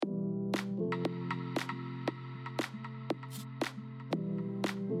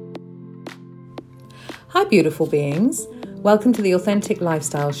Hi, beautiful beings. Welcome to the Authentic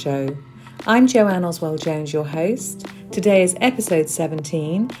Lifestyle Show. I'm Joanne Oswell-Jones, your host. Today is episode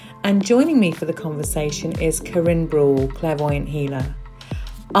 17, and joining me for the conversation is Karine Brule, clairvoyant healer.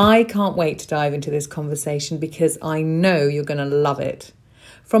 I can't wait to dive into this conversation because I know you're going to love it.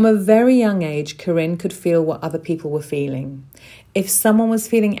 From a very young age, Karine could feel what other people were feeling. If someone was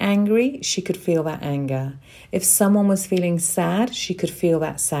feeling angry, she could feel that anger. If someone was feeling sad, she could feel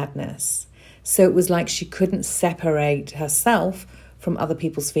that sadness. So it was like she couldn't separate herself from other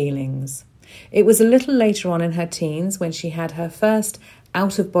people's feelings. It was a little later on in her teens when she had her first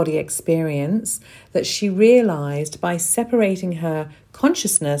out-of-body experience that she realized by separating her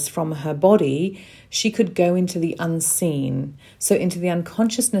consciousness from her body, she could go into the unseen, so into the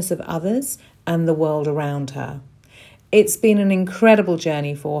unconsciousness of others and the world around her. It's been an incredible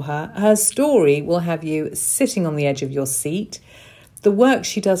journey for her. Her story will have you sitting on the edge of your seat. The work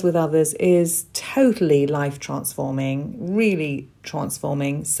she does with others is totally life transforming, really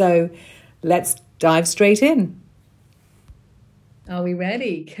transforming. So let's dive straight in. Are we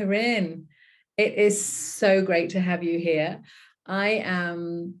ready? Karine, it is so great to have you here.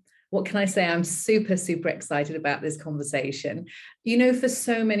 What can I say? I'm super, super excited about this conversation, for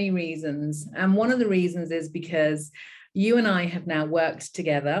so many reasons. And one of the reasons is because you and I have now worked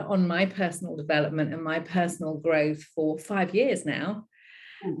together on my personal development and my personal growth for 5 years now.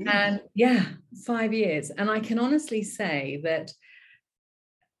 Mm-hmm. And 5 years. And I can honestly say that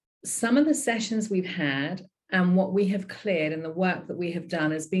some of the sessions we've had and what we have cleared and the work that we have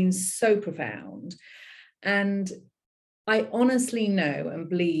done has been so profound. And I honestly know and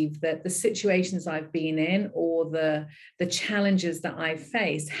believe that the situations I've been in or the challenges that I've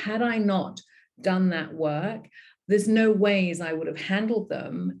faced, had I not done that work, there's no ways I would have handled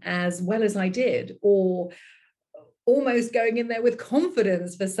them as well as I did, or almost going in there with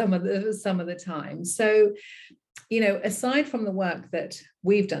confidence for some of the time. So, aside from the work that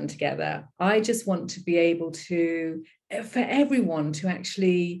we've done together, I just want to be able to, for everyone to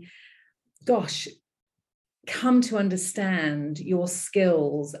actually, come to understand your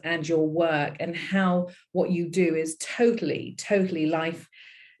skills and your work and how what you do is totally, totally life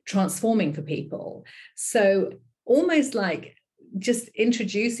transforming for people. So almost like just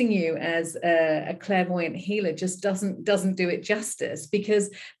introducing you as a clairvoyant healer just doesn't do it justice,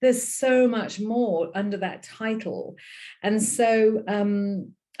 because there's so much more under that title. And so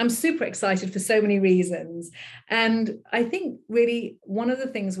I'm super excited for so many reasons. And I think really one of the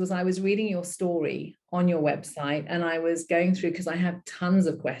things was I was reading your story on your website and I was going through, because I have tons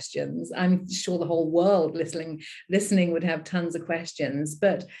of questions. I'm sure the whole world listening would have tons of questions.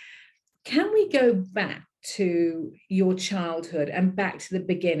 But can we go back to your childhood and back to the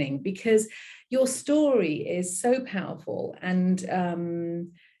beginning? Because your story is so powerful and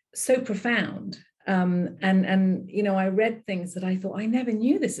so profound. I read things that I thought, I never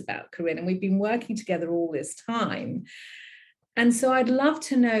knew this about Karine, and we've been working together all this time. And so I'd love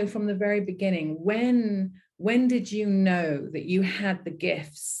to know from the very beginning, when did you know that you had the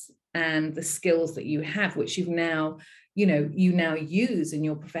gifts and the skills that you have, which you now use in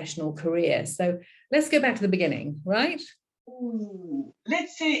your professional career? So let's go back to the beginning, right? Ooh,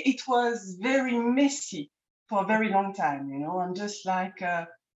 let's say it was very messy for a very long time, I'm just like a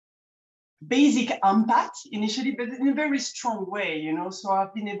basic empath initially, but in a very strong way, so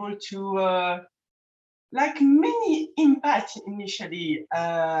I've been able to, like many empaths initially,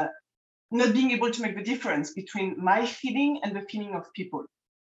 not being able to make the difference between my feeling and the feeling of people.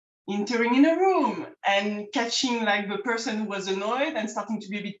 Entering in a room and catching like the person who was annoyed and starting to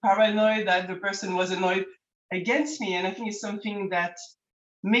be a bit paranoid that the person was annoyed against me. And I think it's something that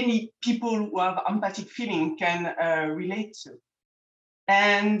many people who have empathic feeling can relate to.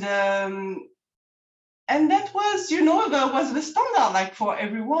 And that was, that was the standard like for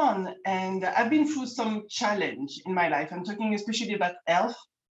everyone. And I've been through some challenge in my life. I'm talking especially about health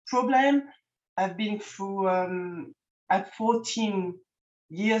problem. I've been through, at 14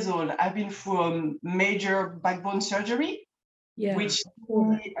 years old, I've been through a major backbone surgery, which made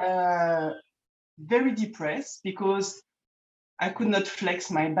me very depressed because I could not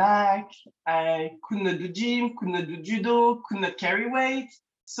flex my back, I could not do gym, could not do judo, could not carry weight.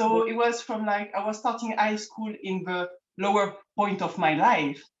 So it was from like, I was starting high school in the lower point of my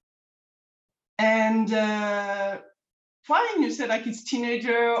life. And fine, you said like it's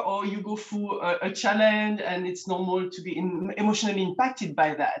teenager or you go through a challenge and it's normal to be emotionally impacted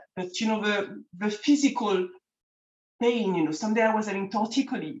by that. But the physical pain, someday I was having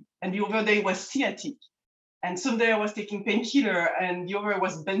torticollis and the other day was sciatic. And someday I was taking painkiller and the other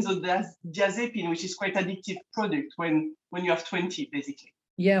was benzodiazepine, which is quite addictive product when you have 20, basically.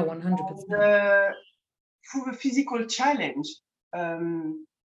 Yeah, 100%. through a physical challenge,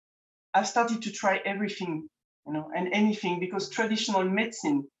 I've started to try everything, and anything, because traditional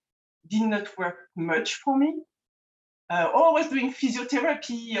medicine did not work much for me. Or I was doing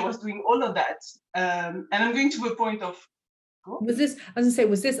physiotherapy, I was doing all of that. And I'm going to a point of... Was this, I was going to say,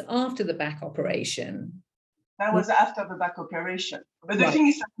 was this after the back operation? That was after the back operation. But the thing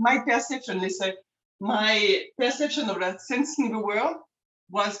is, like, my perception of that sensing the world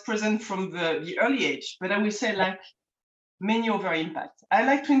was present from the early age. But I will say, like, many other impacts. I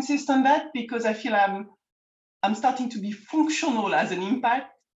like to insist on that because I feel I'm starting to be functional as an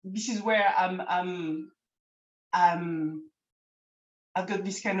impact. This is where I've got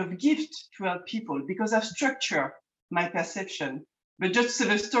this kind of gift to help people because I've structured my perception. But just to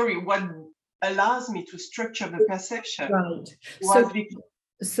the story, what allows me to structure the perception. Right.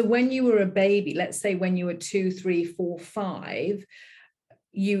 So when you were a baby, let's say when you were 2, 3, 4, 5,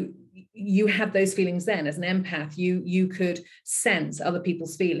 you had those feelings then. As an empath, you could sense other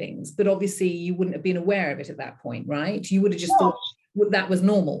people's feelings, but obviously you wouldn't have been aware of it at that point, right? You would have just thought that was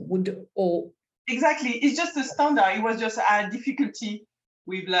normal. Exactly. It's just a standard. It was just a difficulty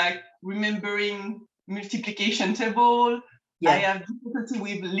with, like, remembering multiplication table. I have difficulty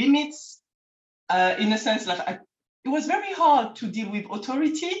with limits. In a sense, like, it was very hard to deal with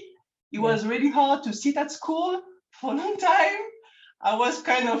authority. It was really hard to sit at school for a long time. I was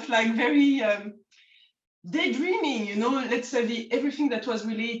kind of like very daydreaming, let's say everything that was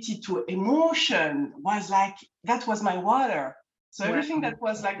related to emotion was like, that was my water. So everything that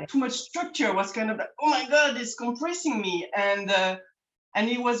was like too much structure was kind of like, oh my God, it's compressing me. And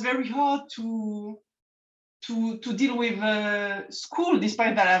it was very hard to deal with school,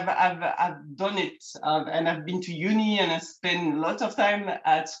 despite that I've done it and I've been to uni and I spent a lot of time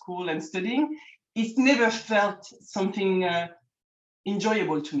at school and studying. It never felt something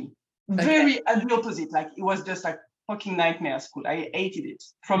enjoyable to me. Very at the opposite. Like, it was just like fucking nightmare school. I hated it.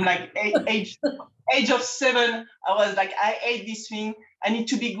 From like age of 7, I was like, I hate this thing. I need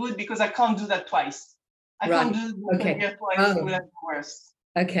to be good because I can't do that twice. I can't do that twice. It will have been worse.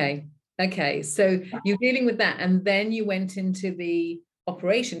 Okay, so you're dealing with that, and then you went into the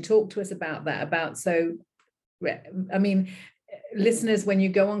operation. Talk to us about that. So, I mean, listeners, when you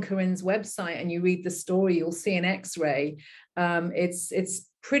go on Karine's website and you read the story, you'll see an X-ray. It's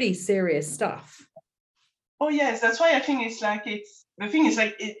pretty serious stuff. Oh yes, that's why I think it's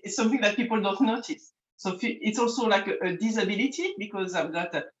something that people don't notice. So it's also like a disability, because I've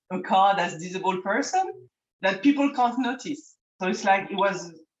got a card as disabled person that people can't notice. So it's like, it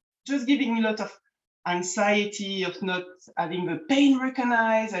was just giving me a lot of anxiety of not having the pain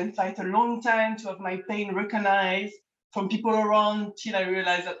recognized, and fight a long time to have my pain recognized from people around, till I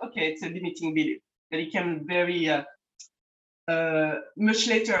realized that, okay, it's a limiting belief. That it came very much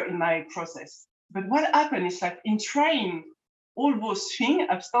later in my process. But what happened is, like, in trying all those things,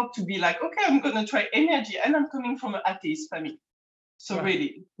 I've started to be like, okay, I'm going to try energy. And I'm coming from an atheist family. So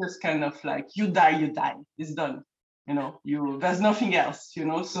really, just kind of like, you die, it's done. There's nothing else,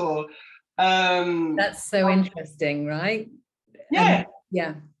 so. That's so interesting, right? Yeah.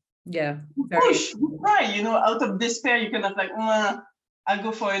 You push, you try, out of despair, you kind of like, I'll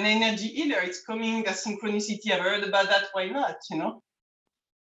go for an energy healer. It's coming, a synchronicity. I've heard about that. Why not,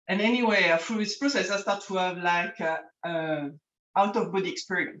 And anyway, through this process, I start to have like out-of-body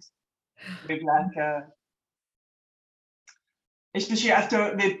experience. With like, especially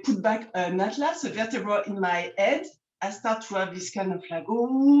after they put back an atlas, a vertebra in my head, I start to have this kind of like,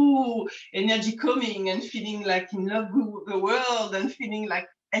 energy coming, and feeling like in love with the world, and feeling like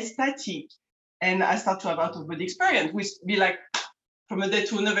ecstatic. And I start to have out-of-body experience, which be like, from a day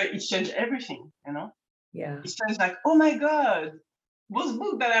to another, it changed everything, Yeah. It changed like, oh my God, those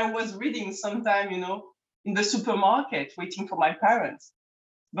books that I was reading sometime, in the supermarket, waiting for my parents.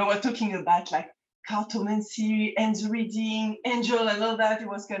 But we're talking about like cartomancy, angel reading, angel and all that. It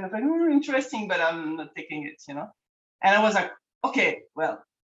was kind of like, interesting, but I'm not taking it, And I was like, okay, well,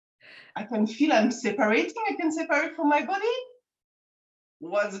 I can feel I'm separating. I can separate from my body.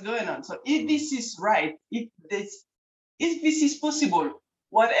 What's going on? So if this is right, if this is possible,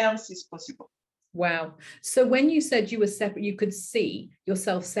 what else is possible? Wow. So when you said you were separate, you could see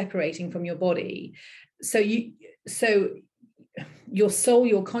yourself separating from your body. So your soul,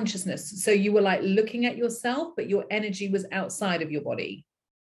 your consciousness. So you were like looking at yourself, but your energy was outside of your body.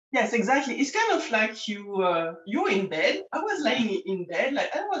 Yes, exactly. It's kind of like you're in bed. I was lying in bed,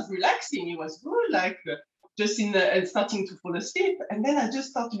 like I was relaxing. It was good, like just starting to fall asleep. And then I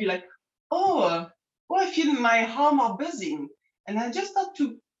just start to be like, I feel my arm are buzzing. And I just start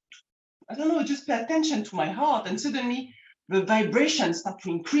to, I don't know, just pay attention to my heart. And suddenly the vibrations start to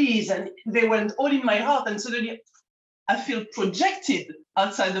increase, and they went all in my heart, and suddenly I feel projected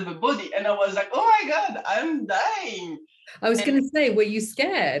outside of the body, and I was like, oh my God, I'm dying. I was going to say, were you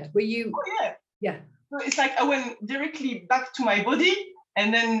scared? Were you? Oh yeah. Yeah. So it's like I went directly back to my body,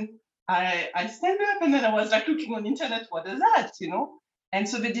 and then I stand up, and then I was like looking on the internet, what is that, you know? And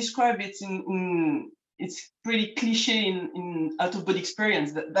so they describe it in it's pretty cliche in out of body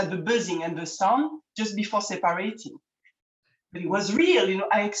experience that the buzzing and the sound just before separating. But it was real, you know,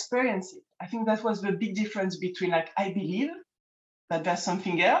 I experienced it. I think that was the big difference between like, I believe that there's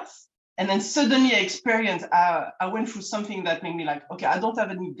something else. And then suddenly I experienced, I went through something that made me like, okay, I don't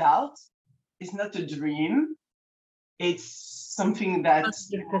have any doubt. It's not a dream. It's something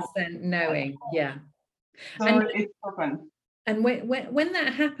that's 100% knowing. Yeah. so And it's open. And when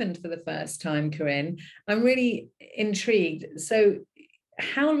that happened for the first time, Karine, I'm really intrigued. So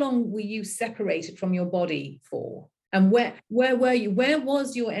how long were you separated from your body for? And where were you? Where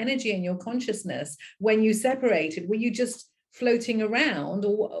was your energy and your consciousness when you separated? Were you just floating around,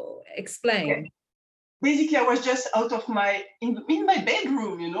 or explain? Okay. Basically, I was just out of in my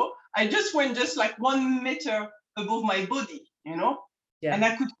bedroom, you know. I just went just like 1 meter above my body, you know. Yeah. And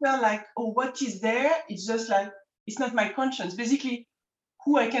I could feel like, oh, what is there? It's just like, it's not my conscience. Basically,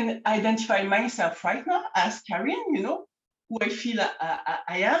 who I can identify myself right now as Karine, you know, who I feel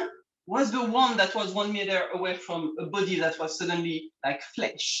I am, was the one that was 1 meter away from a body that was suddenly like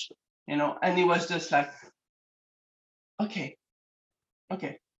flesh, you know. And it was just like, okay,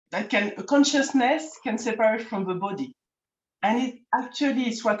 that consciousness can separate from the body. And it actually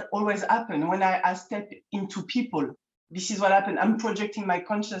is what always happens when I step into people. This is what happened. I'm projecting my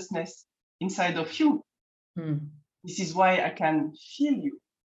consciousness inside of you. This is why I can feel you.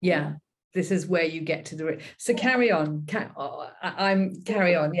 Yeah. This is where you get to the. So carry on.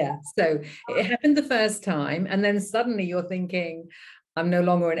 Carry on. Yeah. So it happened the first time, and then suddenly you're thinking, I'm no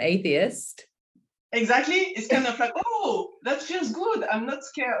longer an atheist. Exactly. It's kind of like, oh, that feels good. I'm not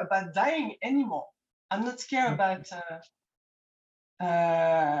scared about dying anymore. I'm not scared about.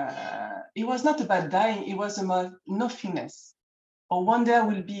 It was not about dying. It was about nothingness. Or one day I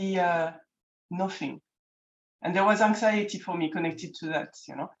will be nothing. And there was anxiety for me connected to that,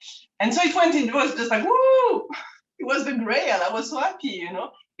 you know. And so it was just like, woo! It was the grail. I was so happy, you know.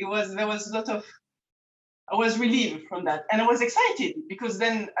 There was a lot of, I was relieved from that. And I was excited because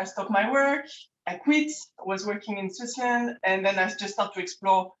then I stopped my work, I quit, I was working in Switzerland, and then I just started to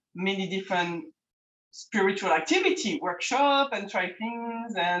explore many different spiritual activity, workshop, and try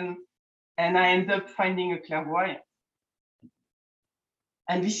things, and I ended up finding a clairvoyant.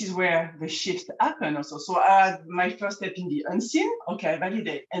 And this is where the shift happened also. So I had my first step in the unseen. Okay, I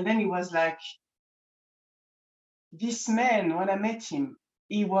validate. And then it was like, this man, when I met him,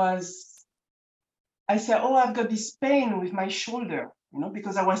 I said, oh, I've got this pain with my shoulder, you know,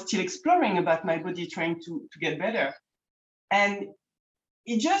 because I was still exploring about my body, trying to get better. And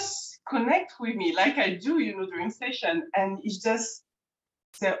he just connect with me like I do, you know, during session. And he just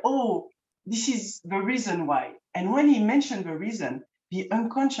said, oh, this is the reason why. And when he mentioned the reason, the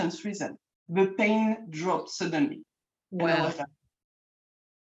unconscious reason, the pain dropped suddenly. Wow. And I was like,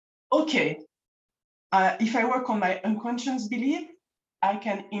 okay, if I work on my unconscious belief, I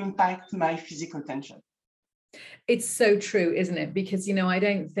can impact my physical tension. It's so true, isn't it? Because, you know,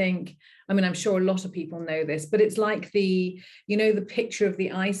 I'm sure a lot of people know this, but it's like the picture of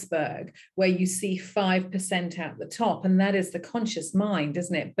the iceberg where you see 5% out the top, and that is the conscious mind,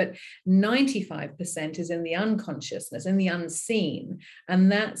 isn't it? But 95% is in the unconsciousness, in the unseen. And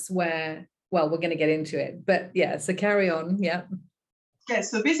that's where, well, we're going to get into it, but yeah, so carry on. Yeah. Yeah.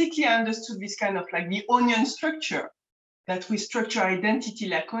 So basically I understood this kind of like the onion structure, that we structure identity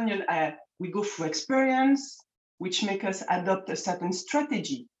like onion. We go through experience, which make us adopt a certain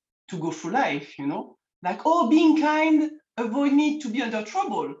strategy to go through life, you know, like, oh, being kind, avoid me to be under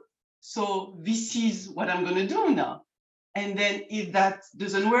trouble. So this is what I'm going to do now. And then if that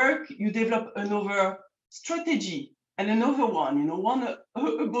doesn't work, you develop another strategy and another one, you know, one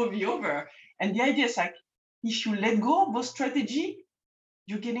above the other. And the idea is like, if you let go of those strategy,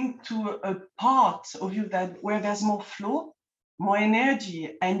 you're getting to a part of you where there's more flow, more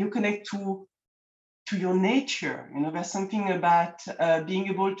energy, and you connect to your nature. You know, there's something about being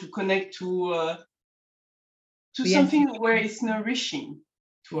able to connect to something where it's nourishing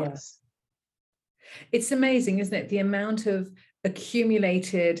to us. It's amazing, isn't it? The amount of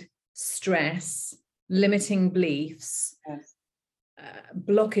accumulated stress, limiting beliefs, yes.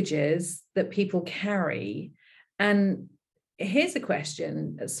 Blockages that people carry. And here's a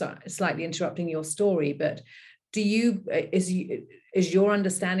question, slightly interrupting your story, but is your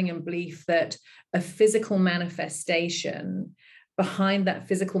understanding and belief that a physical manifestation, behind that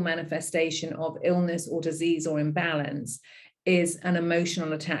physical manifestation of illness or disease or imbalance, is an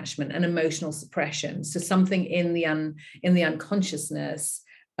emotional attachment, an emotional suppression? So something in the unconsciousness,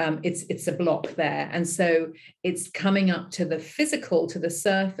 it's a block there, and so it's coming up to the physical, to the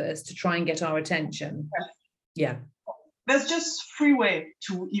surface, to try and get our attention. Yeah, there's just three ways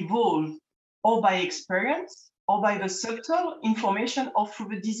to evolve, or by experience, or by the subtle information, or through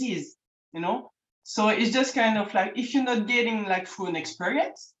the disease, So it's just kind of like, if you're not getting like through an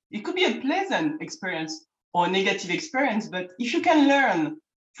experience, it could be a pleasant experience or a negative experience, but if you can learn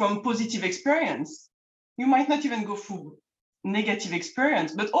from positive experience, you might not even go through negative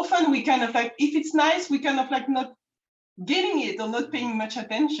experience. But often we kind of like, if it's nice, we kind of like not getting it or not paying much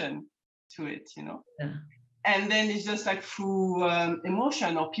attention to it, Yeah. And then it's just like through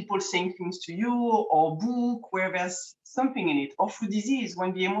emotion, or people saying things to you, or book where there's something in it, or through disease,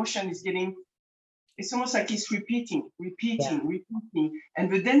 when the emotion is getting, it's almost like it's repeating.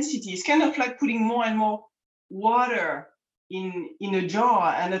 And the density is kind of like putting more and more water in a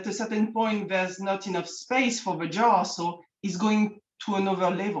jar. And at a certain point, there's not enough space for the jar. So it's going to another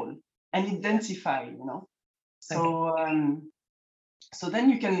level and it densifies, So, so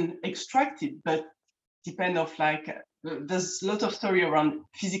then you can extract it, but depend of like, there's a lot of story around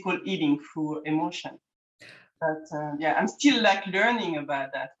physical healing through emotion. But I'm still like learning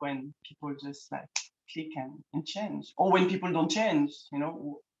about that, when people just like click and change, or when people don't change,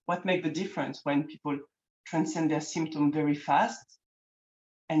 what makes the difference when people transcend their symptom very fast,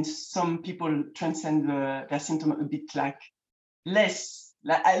 and some people transcend their symptom a bit like less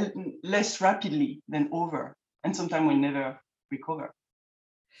rapidly than over, and sometimes will never recover.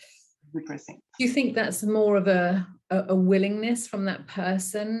 Depressing. Do you think that's more of a willingness from that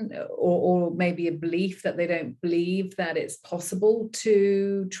person, or maybe a belief that they don't believe that it's possible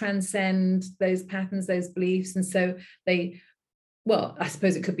to transcend those patterns, those beliefs? And so I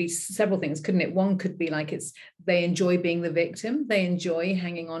suppose it could be several things, couldn't it? One could be like they enjoy being the victim, they enjoy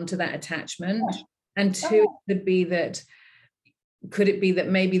hanging on to that attachment. Yeah. And two, could it be that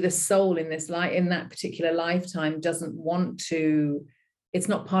maybe the soul in that particular lifetime doesn't want to, it's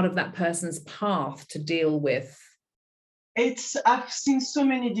not part of that person's path to deal with? I've seen so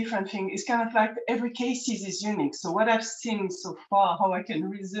many different things. It's kind of like every case is unique. So what I've seen so far, how I can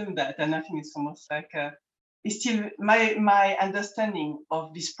resume that, and I think it's almost like it's still my understanding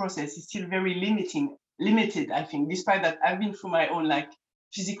of this process is still very limited. I think, despite that I've been through my own like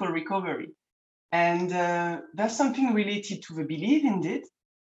physical recovery, and there's something related to the belief indeed.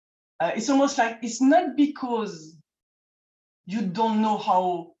 It's almost like it's not because you don't know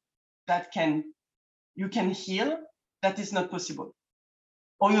how you can heal, that is not possible.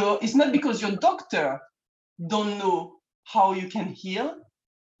 Or it's not because your doctor don't know how you can heal,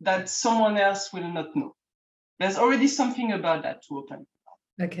 that someone else will not know. There's already something about that to open.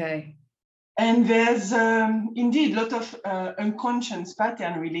 Okay. And there's indeed a lot of unconscious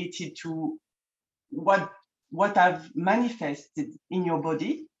pattern related to what I've manifested in your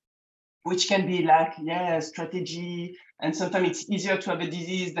body, which can be like, strategy. And sometimes it's easier to have a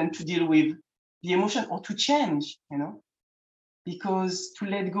disease than to deal with the emotion, or to change, because to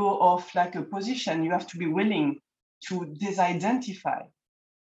let go of like a position, you have to be willing to disidentify.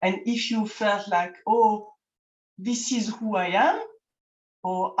 And if you felt like, oh, this is who I am,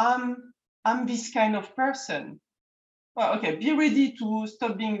 or I'm this kind of person, well, okay, be ready to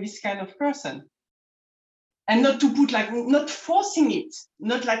stop being this kind of person. And not to put like, not forcing it,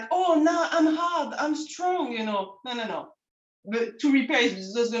 not like, oh, now I'm hard, I'm strong, No. But to repair,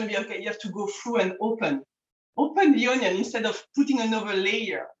 it's just going to be, okay, you have to go through and open the onion instead of putting another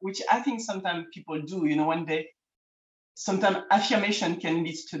layer, which I think sometimes people do, when sometimes affirmation can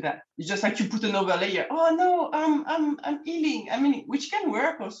lead to that. It's just like you put another layer. Oh no, I'm healing. I mean, which can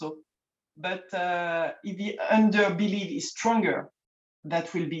work also. But if the underbelief is stronger,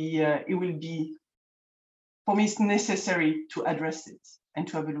 that will be, it will be, for me, it's necessary to address it and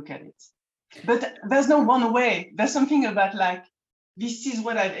to have a look at it. But there's no one way. There's something about like, this is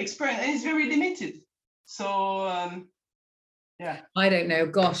what I've experienced, and it's very limited. So, I don't know,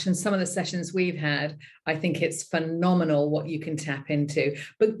 gosh, and some of the sessions we've had, I think it's phenomenal what you can tap into.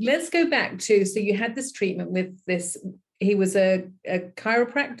 But let's go back to, so you had this treatment with this, he was a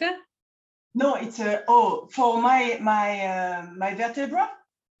chiropractor? No, it's for my vertebra.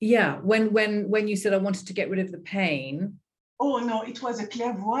 Yeah, when you said I wanted to get rid of the pain. Oh no, it was a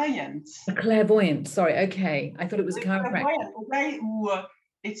clairvoyant. A clairvoyant, sorry. Okay, I thought it was a chiropractor. A guy who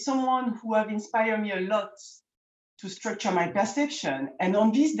it's someone who have inspired me a lot to structure my perception. And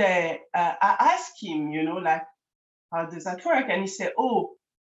on this day, I asked him, like, how does that work? And he said, oh,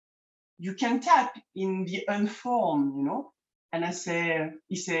 you can tap in the unformed, And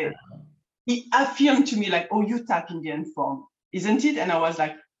he affirmed to me like, oh, you tap in the unformed, isn't it? And I was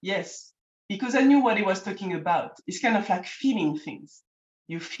like, yes, because I knew what he was talking about. It's kind of like feeling things.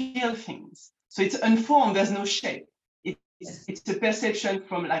 You feel things. So it's unformed, there's no shape. It's a perception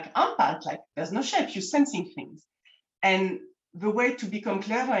from like empath, like there's no shape, you're sensing things. And the way to become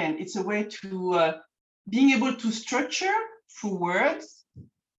clairvoyant, it's a way to being able to structure through words.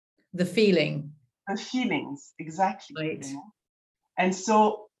 The feelings, exactly. Right. And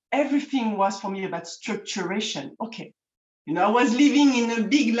so everything was for me about structuration. Okay. I was living in a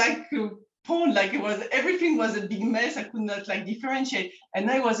big pond, like everything was a big mess. I could not differentiate.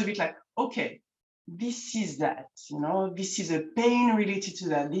 And I was a bit like, okay, this is that, this is a pain related to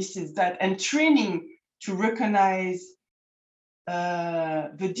that. This is that. And training to recognize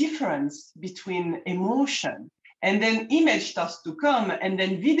the difference between emotion, and then image starts to come, and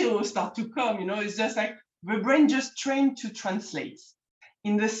then videos start to come. It's just like the brain just trained to translate.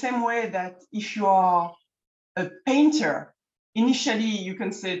 In the same way that if you are a painter, initially you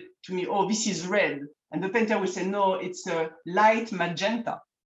can say to me, oh, this is red. And the painter will say, no, it's a light magenta.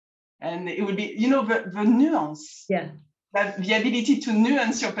 And it will be, the nuance. Yeah. That the ability to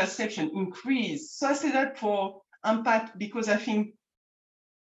nuance your perception increase. So I say that for empath because I think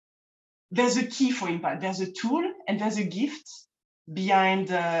there's a key for empath. There's a tool and there's a gift behind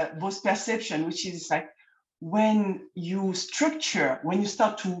both perception, which is like when you start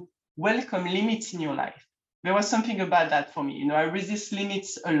to welcome limits in your life. There was something about that for me. I resist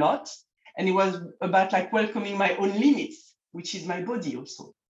limits a lot. And it was about welcoming my own limits, which is my body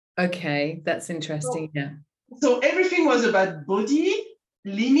also. Okay, that's interesting. Yeah. So everything was about body,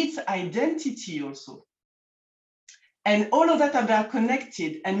 limits, identity also. And all of that are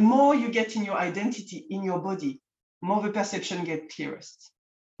connected. And more you get in your identity, in your body, more the perception gets clearest,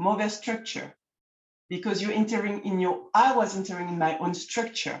 more the structure. Because I was entering in my own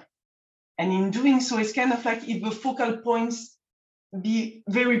structure. And in doing so, it's kind of like if the focal points be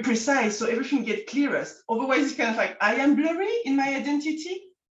very precise, so everything gets clearest. Otherwise, it's kind of like I am blurry in my identity.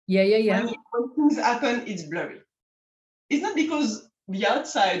 Yeah. When things happen, it's blurry. It's not because the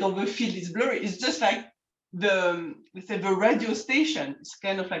outside of the field is blurry. It's just like the radio station. It's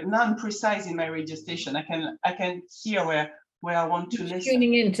kind of like now I'm precise in my radio station. I can hear where I want to listen.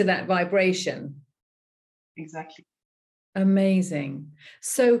 Tuning into that vibration. Exactly. Amazing.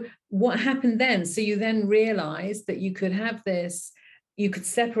 So what happened then? So you then realized that you could have this, you could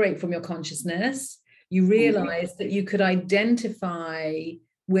separate from your consciousness. You realized that you could identify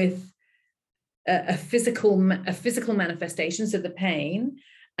with a physical manifestation, so the pain,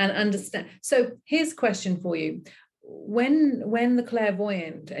 and understand. So here's a question for you. When the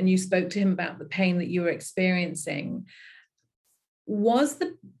clairvoyant and you spoke to him about the pain that you were experiencing, was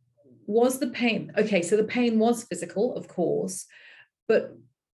the pain, okay, so the pain was physical, of course, but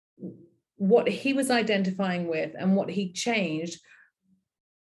what he was identifying with and what he changed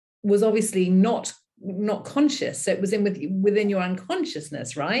was obviously not conscious. So it was within your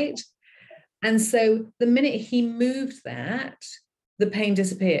unconsciousness, right? And so the minute he moved that, the pain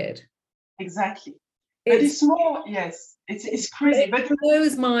disappeared. Exactly. But it's more, yes, it's crazy. But it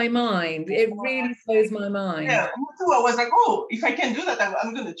blows my mind. It really blows my mind. Yeah, me too. I was like, oh, if I can do that,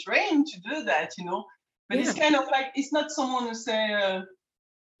 I'm going to train to do that, But it's kind of like, it's not someone who say,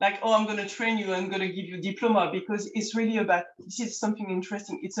 oh, I'm going to train you, I'm going to give you a diploma, because it's really about, this is something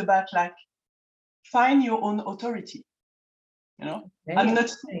interesting. It's about find your own authority, Okay. I'm not,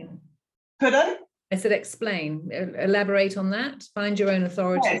 pardon? I said explain, elaborate on that, find your own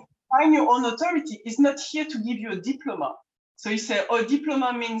authority. Yes. Find your own authority is not here to give you a diploma. So you say, oh,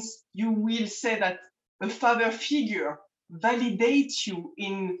 diploma means you will say that a father figure validates you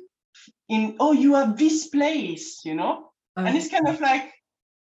in oh, you have this place, And it's kind of like,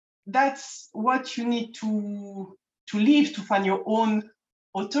 that's what you need to live, to find your own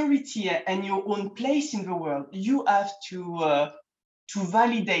authority and your own place in the world. You have to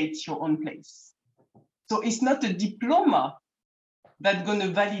validate your own place. So it's not a diploma that's going to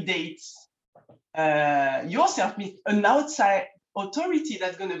validate yourself, an outside authority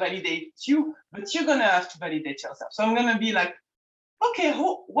that's going to validate you, but you're going to have to validate yourself. So I'm going to be like, okay,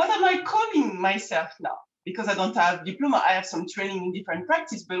 what am I calling myself now? Because I don't have diploma. I have some training in different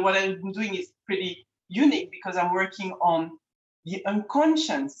practice, but what I'm doing is pretty unique because I'm working on the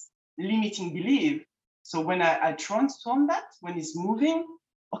unconscious limiting belief. So when I transform that, when it's moving,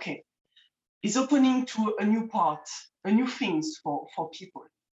 okay, it's opening to a new part, a new things for people.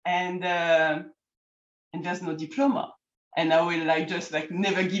 And there's no diploma. And I will just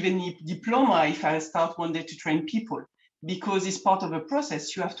never give any diploma if I start one day to train people, because it's part of a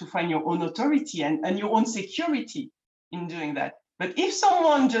process. You have to find your own authority and your own security in doing that. But if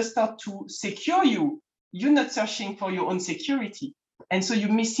someone just start to secure you, you're not searching for your own security. And so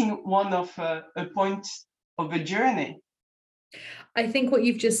you're missing one of a point of a journey. I think what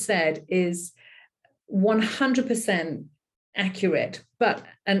you've just said is 100% accurate, but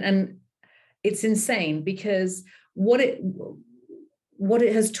and it's insane, because what it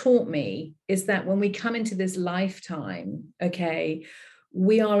has taught me is that when we come into this lifetime, okay,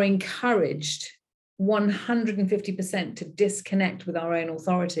 we are encouraged 150% to disconnect with our own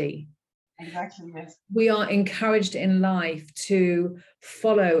authority. Exactly, yes. We are encouraged in life to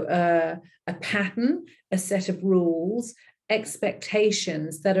follow a pattern, a set of rules,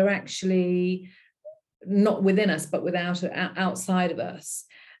 expectations that are actually not within us, but outside of us.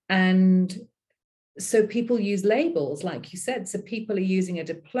 And so people use labels, like you said. So people are using a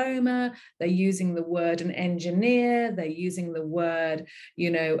diploma, they're using the word an engineer, they're using the word,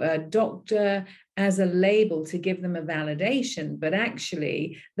 a doctor as a label to give them a validation. But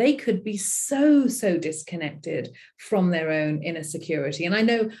actually, they could be so disconnected from their own inner security. And I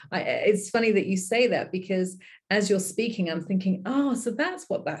know it's funny that you say that, because as you're speaking, I'm thinking, so that's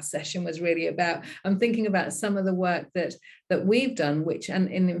what that session was really about. I'm thinking about some of the work that we've done, which, and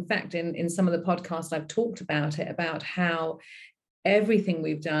in fact, in some of the podcasts, I've talked about it, about how everything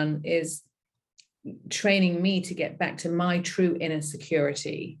we've done is training me to get back to my true inner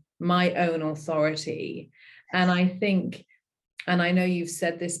security, my own authority. And I think, and I know you've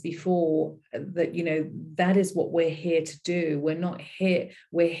said this before, that, that is what we're here to do.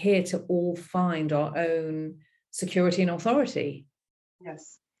 We're here to all find our own security and authority.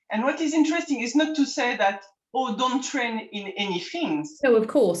 Yes. And what is interesting is not to say that, don't train in anything. No, of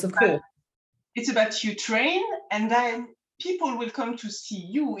course. It's about you train, and then people will come to see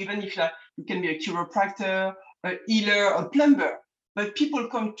you, even if you can be a chiropractor, a healer, a plumber. But people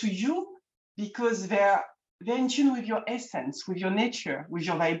come to you because they're in tune with your essence, with your nature, with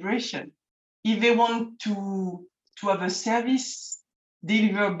your vibration. If they want to have a service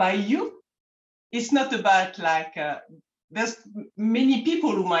delivered by you, it's not about there's many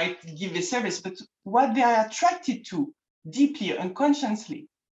people who might give a service, but what they are attracted to deeply, unconsciously,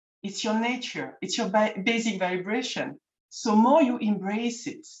 it's your nature, it's your basic vibration. So more you embrace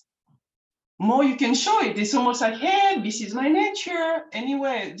it, more you can show it. It's almost like, hey, this is my nature.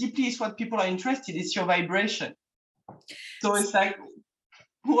 Anyway, deeply is what people are interested. It's your vibration. So it's like,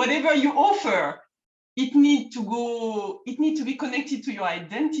 whatever you offer, it needs to be connected to your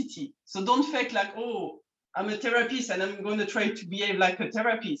identity. So don't fake I'm a therapist and I'm going to try to behave like a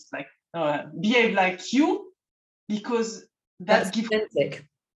therapist. Behave like you, because that's authentic.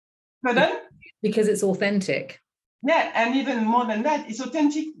 Pardon? Because it's authentic. Yeah, and even more than that, it's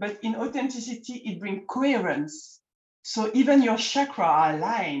authentic, but in authenticity, it brings coherence. So even your chakra are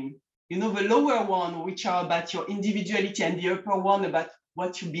aligned. The lower one, which are about your individuality, and the upper one about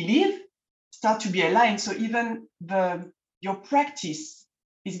what you believe, start to be aligned. So even your practice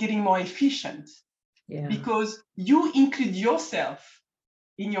is getting more efficient. Yeah. Because you include yourself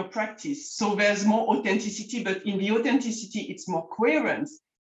in your practice. So there's more authenticity, but in the authenticity, it's more coherence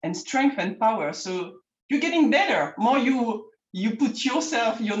and strength and power. So you're getting better. More you put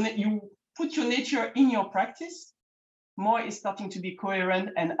yourself, you put your nature in your practice, more is starting to be coherent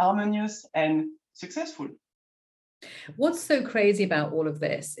and harmonious and successful. What's so crazy about all of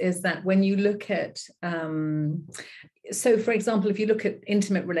this is that when you look at, so for example, if you look at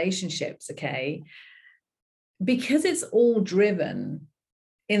intimate relationships, okay, because it's all driven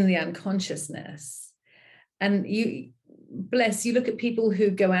in the unconsciousness, and you look at people who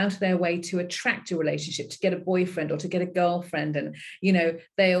go out of their way to attract a relationship, to get a boyfriend or to get a girlfriend, and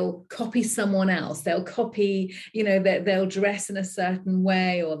they'll copy someone else, they'll copy, they'll dress in a certain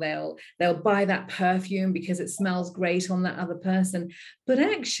way, or they'll buy that perfume because it smells great on that other person. But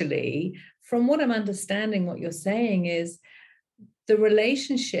actually, from what I'm understanding, what you're saying is the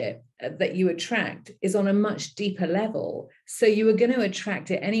relationship that you attract is on a much deeper level. So you are going to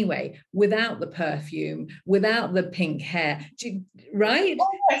attract it anyway, without the perfume, without the pink hair, right? Oh,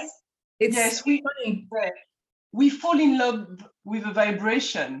 yes. Yes, we fall in love with a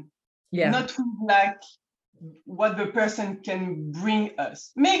vibration, not with what the person can bring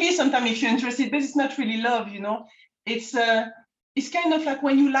us. Maybe sometimes if you're interested, but it's not really love, It's kind of like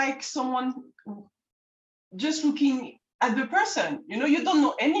when you like someone, just looking at the person, you don't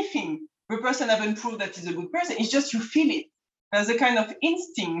know anything. The person haven't proved that he's a good person. It's just you feel it. There's a kind of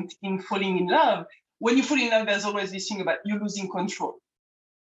instinct in falling in love. When you fall in love, there's always this thing about you losing control.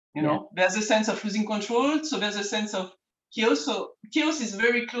 There's a sense of losing control. So there's a sense of chaos is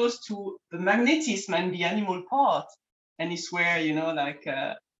very close to the magnetism and the animal part, and it's where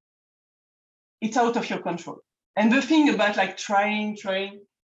it's out of your control. And the thing about like trying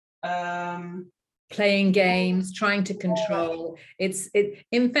playing games, trying to control,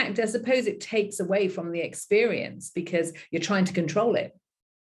 in fact, I suppose it takes away from the experience because you're trying to control it.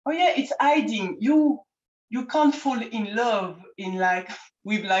 Oh yeah, it's hiding. You can't fall in love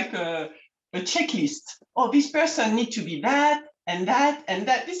with a checklist. Oh, this person needs to be that and that and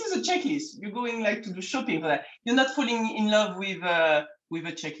that. This is a checklist. You're going like to do shopping for that. You're not falling in love with a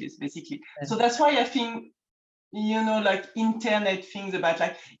checklist, basically. Yeah. So that's why I think, like internet things about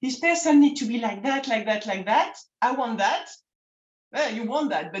like this person needs to be like that, like that, like that. I want that. Well, you want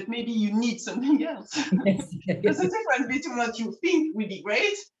that, but maybe you need something else. Yes. There's a difference between what you think would be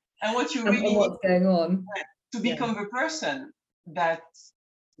great and what you really what's going on to become the person that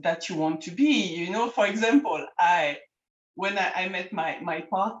you want to be. For example, when I met my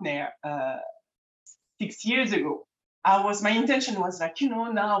partner 6 years ago, my intention was like,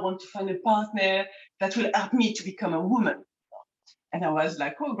 now I want to find a partner that will help me to become a woman. And I was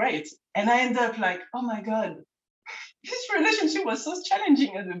like, oh, great. And I ended up like, oh my God, this relationship was so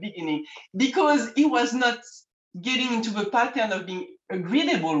challenging at the beginning because he was not getting into the pattern of being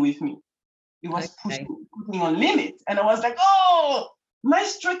agreeable with me. He was putting on limits. And I was like, oh, my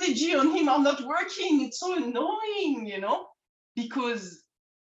strategy on him are not working. It's so annoying, because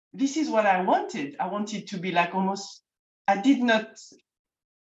this is what I wanted. I wanted to be like almost, I did not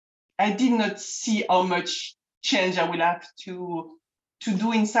see how much change I will have to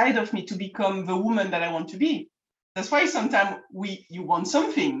do inside of me to become the woman that I want to be. That's why sometimes you want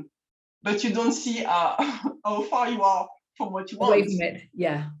something, but you don't see how far you are from what you want. Away from it.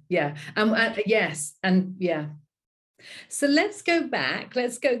 Yeah. Yes. And yeah. So let's go back.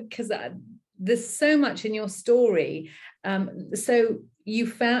 Let's go, because there's so much in your story. So you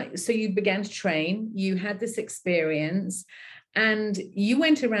began to train, you had this experience, and you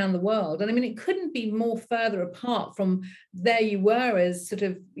went around the world. And I mean, it couldn't be more further apart from there you were as sort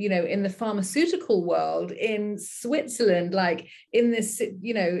of, in the pharmaceutical world in Switzerland, like in this,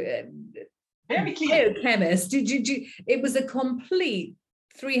 biochemist. It was a complete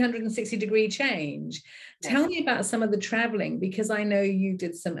 360-degree change. Yes. Tell me about some of the traveling, because I know you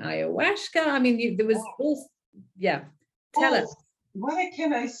did some ayahuasca. I mean, there was Tell us. What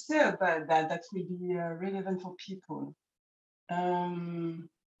can I say about that that will be relevant for people?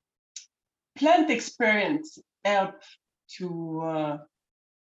 Plant experience help to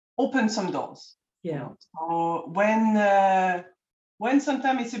open some doors. Yeah. So when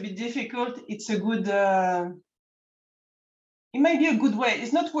sometimes it's a bit difficult, it's a good. It might be a good way.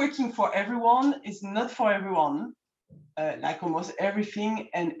 It's not working for everyone. It's not for everyone. Like almost everything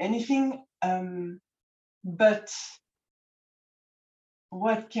and anything. But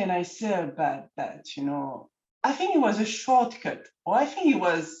what can I say about that? I think it was a shortcut, or I think it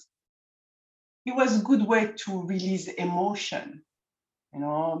was a good way to release emotion,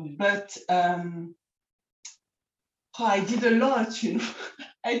 but I did a lot,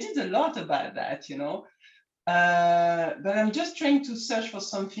 I did a lot about that, but I'm just trying to search for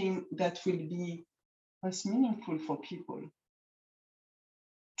something that will be most meaningful for people.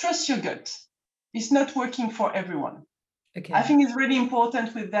 Trust your gut. It's not working for everyone. Okay. I think it's really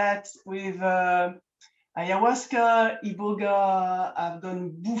important with that, with ayahuasca, iboga. I've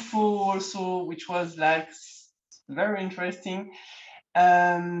done bufo also, which was like very interesting.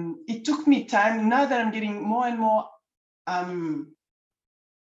 It took me time. Now that I'm getting more and more,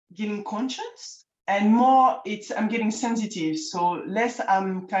 getting conscious, and more I'm getting sensitive. So less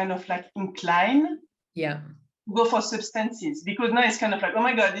I'm kind of like inclined. Yeah. To go for substances, because now it's kind of like, oh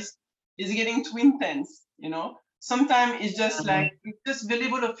my God, this is getting too intense. Sometimes it's just like, just the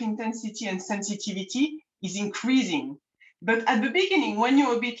level of intensity and sensitivity is increasing. But at the beginning, when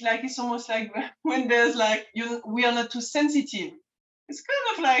you're a bit like, it's almost like when there's like, we are not too sensitive. It's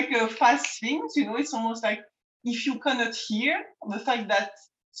kind of like a fast thing, it's almost like if you cannot hear the fact that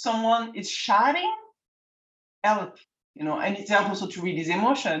someone is shouting, help, and it helps also to release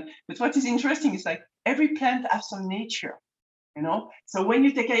emotion. But what is interesting is like every plant has some nature. So when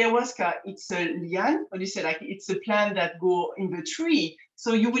you take ayahuasca, it's a lian, or you say like it's a plant that go in the tree.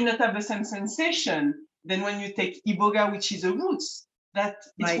 So you will not have the same sensation than when you take iboga, which is a roots, that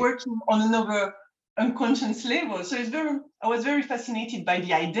it's working on another unconscious level. So I was very fascinated by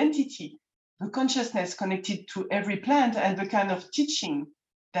the identity, the consciousness connected to every plant, and the kind of teaching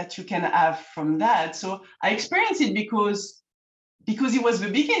that you can have from that. So I experienced it because it was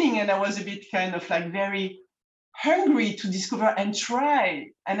the beginning, and I was a bit kind of like very hungry to discover and try.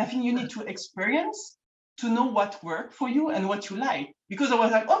 And I think you need to experience to know what worked for you and what you like. Because I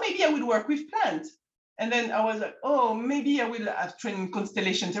was like, oh, maybe I will work with plants. And then I was like, oh, maybe I will have trained in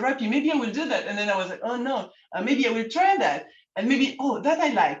constellation therapy. Maybe I will do that. And then I was like, oh, no, maybe I will try that. And maybe, oh, that I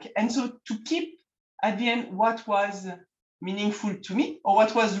like. And so to keep at the end what was meaningful to me, or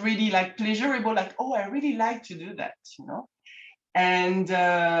what was really like pleasurable, like, oh, I really like to do that, you know? And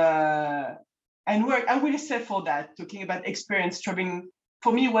work, I will say for that, talking about experience, traveling,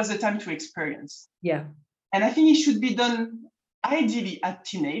 for me, was a time to experience. Yeah. And I think it should be done ideally at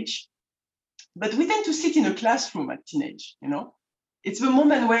teenage, but we tend to sit in a classroom at teenage, you know? It's the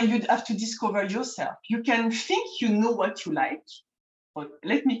moment where you'd have to discover yourself. You can think you know what you like, but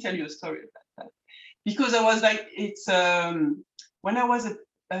let me tell you a story about that. Because I was like, it's when I was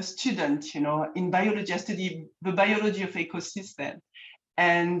a student, you know, in biology, I studied the biology of ecosystem.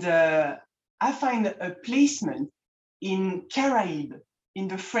 And I find a placement in Caraïbes, in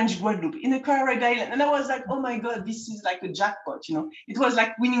the French Guadeloupe, in the Caribbean island. And I was like, oh my God, this is like a jackpot, you know. It was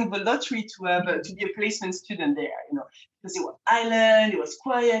like winning the lottery to have to be a placement student there, you know, because it was island, it was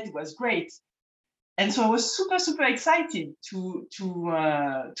quiet, it was great. And so I was super, super excited to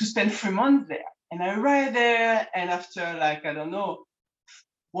spend 3 months there. And I arrived there, and after like, I don't know,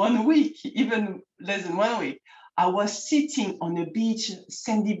 1 week, even less than 1 week, I was sitting on a beach,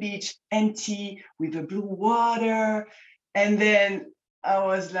 sandy beach, empty, with the blue water. And then I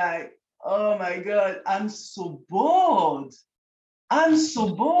was like, oh my God, I'm so bored. I'm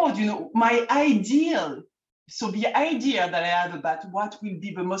so bored, you know, my ideal. So the idea that I have about what will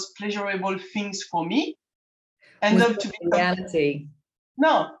be the most pleasurable things for me end up to be reality.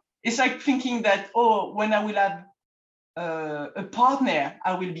 No, it's like thinking that, oh, when I will have a partner,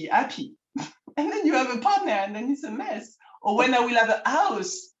 I will be happy. And then you have a partner and then it's a mess. Or when I will have a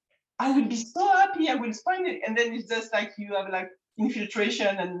house, I will be so happy, I will find it. And then it's just like you have like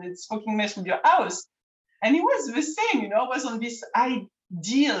infiltration and it's fucking mess with your house. And it was the same, you know, I was on this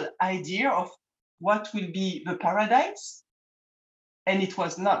ideal idea of what will be the paradise. And it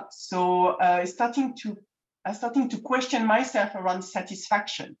was not. So I starting to question myself around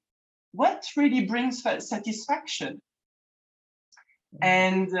satisfaction. What really brings satisfaction?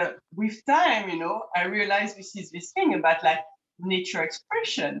 And with time, you know, I realized this is this thing about like nature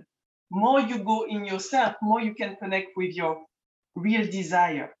expression. More you go in yourself, more you can connect with your real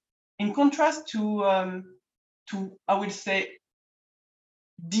desire. In contrast to I will say,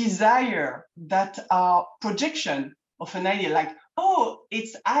 desire that are projection of an idea, like, oh,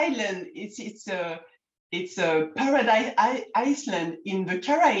 it's island, it's a paradise Iceland in the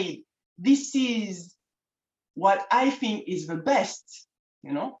Caribbean. This is what I think is the best,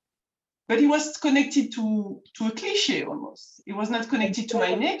 you know. But it was connected to a cliche almost. It was not connected to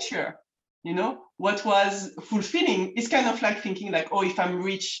my nature, you know. What was fulfilling is kind of like thinking like, oh, if I'm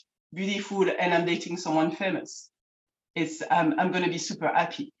rich, beautiful, and I'm dating someone famous, it's I'm gonna be super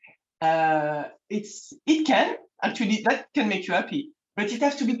happy. It can actually, that can make you happy, but it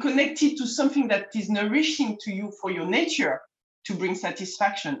has to be connected to something that is nourishing to you for your nature to bring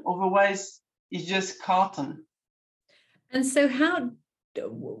satisfaction. Otherwise, it's just carton. And so how,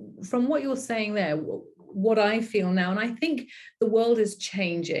 from what you're saying there, what I feel now, and I think the world is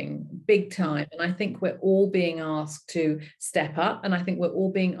changing big time, and I think we're all being asked to step up, and I think we're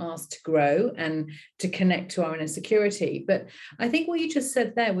all being asked to grow and to connect to our inner security. But I think what you just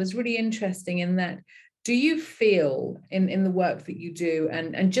said there was really interesting, in that, do you feel in the work that you do,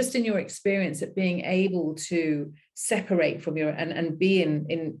 and just in your experience at being able to separate from your and be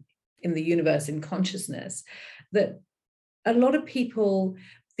in the universe, in consciousness, that a lot of people,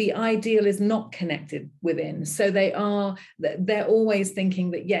 the ideal is not connected within, so they're always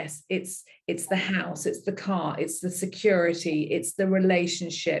thinking that, yes, it's the house, it's the car, it's the security, it's the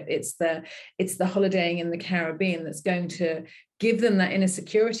relationship, it's the holidaying in the Caribbean that's going to give them that inner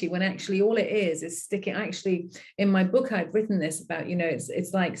security, when actually all it is sticking. Actually, in my book, I've written this about, you know,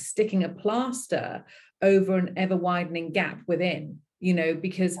 it's like sticking a plaster over an ever widening gap within, you know,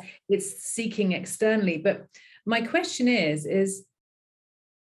 because it's seeking externally. But my question is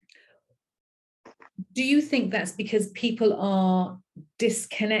do you think that's because people are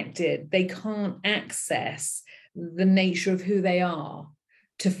disconnected? They can't access the nature of who they are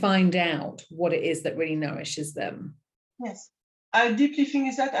to find out what it is that really nourishes them? Yes. I deeply think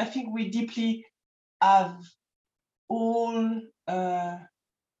is that I think we deeply have all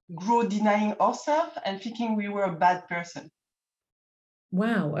grow denying ourselves and thinking we were a bad person.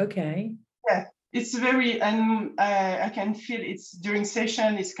 Wow, okay. Yeah. It's very, and I can feel it's during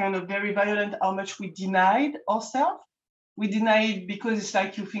session, it's kind of very violent how much we denied ourselves. We deny it because it's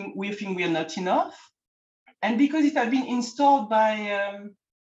like we think we are not enough. And because it has been installed by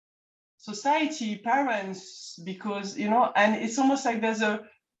society, parents, because, and it's almost like there's a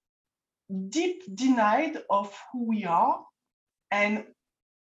deep denial of who we are. And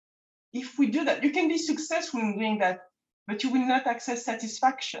if we do that, you can be successful in doing that, but you will not access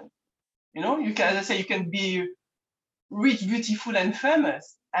satisfaction. You can, as I say, you can be rich, beautiful, and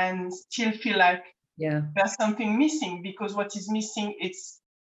famous and still feel like there's something missing, because what is missing, it's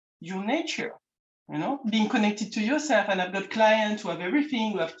your nature, being connected to yourself. And I've got clients who have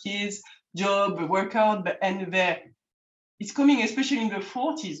everything, who have kids, job, workout, and it's coming, especially in the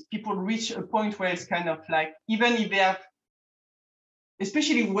 40s, people reach a point where it's kind of like, even if they have,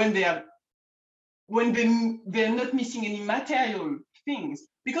 especially when they're not missing any material things,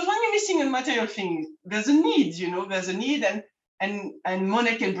 because when you're missing a material thing, there's a need, there's a need, and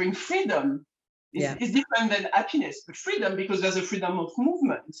money can bring freedom. It's different than happiness, but freedom, because there's a freedom of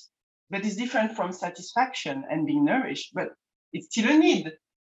movement, but it's different from satisfaction and being nourished, but it's still a need.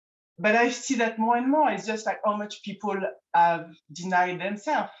 But I see that more and more. It's just like how much people have denied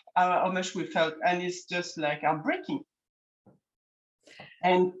themselves, how much we felt, and it's just like heartbreaking.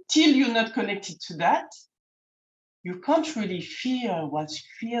 And till you're not connected to that, you can't really feel what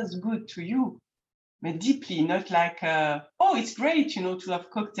feels good to you, but deeply, not like, it's great, to have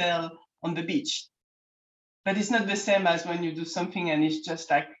cocktail on the beach. But it's not the same as when you do something and it's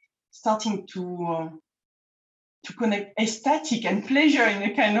just like starting to connect aesthetic and pleasure in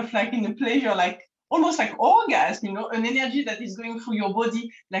a kind of like, in a pleasure, like almost like orgasm, an energy that is going through your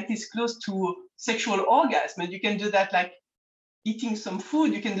body, like it's close to sexual orgasm. And you can do that like eating some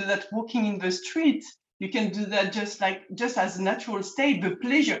food, you can do that walking in the street, you can do that just as a natural state, the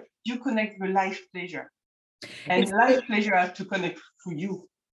pleasure, you connect the life pleasure. And life pleasure have to connect through you.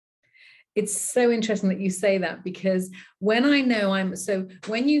 It's so interesting that you say that, because when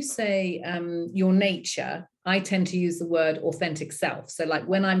you say your nature, I tend to use the word authentic self. So like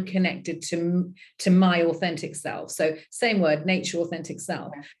when I'm connected to my authentic self. So same word, nature, authentic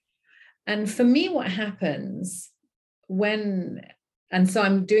self. Okay. And for me, what happens and so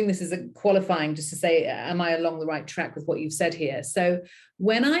I'm doing this as a qualifying just to say, am I along the right track with what you've said here? So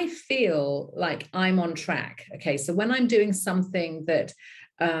when I feel like I'm on track, okay, so when I'm doing something that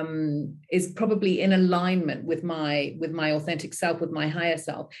is probably in alignment with my authentic self, with my higher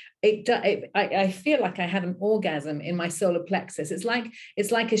self, I feel like I had an orgasm in my solar plexus. It's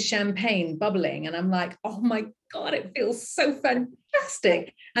like a champagne bubbling, and I'm like, oh my God, it feels so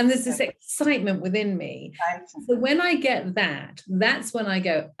fantastic. And there's this excitement within me. So when I get that, that's when I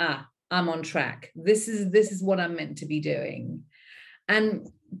go, I'm on track. This is what I'm meant to be doing.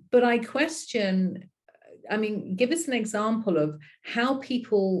 But I question, give us an example of how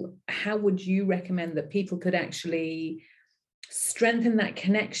would you recommend that people could actually strengthen that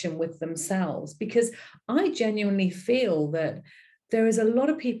connection with themselves? Because I genuinely feel that there is a lot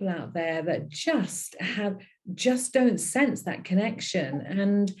of people out there that just don't sense that connection.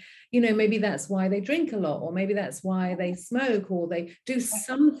 And, maybe that's why they drink a lot, or maybe that's why they smoke, or they do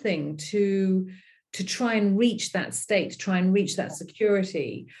something to try and reach that state, try and reach that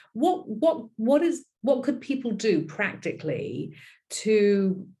security. What could people do practically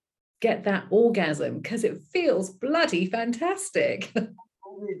to get that orgasm? Because it feels bloody fantastic.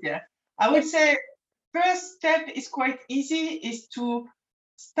 Yeah, I would say first step is quite easy, is to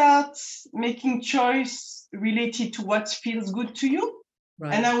start making choice related to what feels good to you.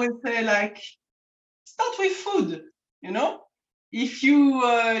 Right. And I would say start with food, if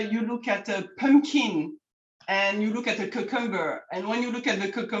you look at a pumpkin and you look at a cucumber, and when you look at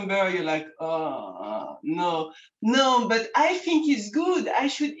the cucumber, you're like, oh, no, but I think it's good, I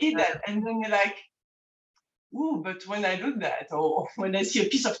should eat that. And then you're like, oh, but when I look at that, or when I see a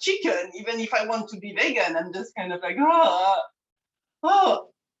piece of chicken, even if I want to be vegan, I'm just kind of like,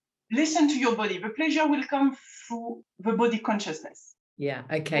 listen to your body. The pleasure will come through the body consciousness. Yeah,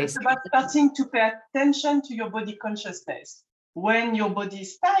 okay. It's about starting to pay attention to your body consciousness. When your body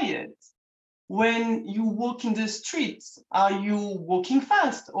is tired, when you walk in the streets, are you walking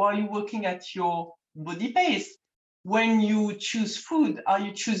fast, or are you walking at your body pace? When you choose food, are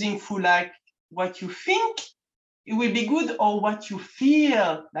you choosing food like what you think it will be good, or what you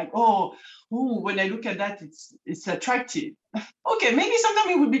feel like, when I look at that, it's attractive. Okay, maybe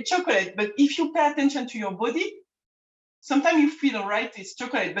sometimes it will be chocolate, but if you pay attention to your body, sometimes you feel all right, it's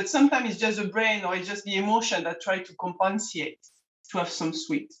chocolate, but sometimes it's just the brain, or it's just the emotion that try to compensate to have some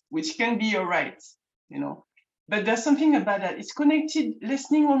sweet, which can be all right, But there's something about that. It's connected,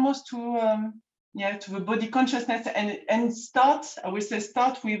 listening almost to the body consciousness, and start with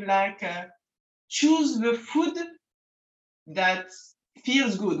choose the food that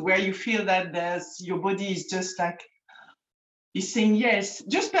feels good, where you feel that your body is just like, is saying yes.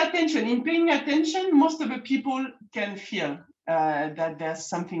 Just pay attention. In paying attention, most of the people can feel that there's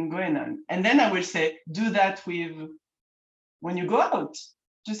something going on. And then I will say, do that with when you go out.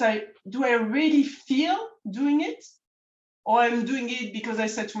 Just like, do I really feel doing it? Or I'm doing it because I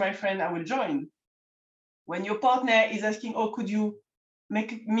said to my friend, I will join. When your partner is asking, oh, could you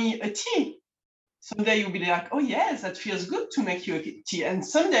make me a tea? Someday you'll be like, oh, yes, that feels good to make you a tea. And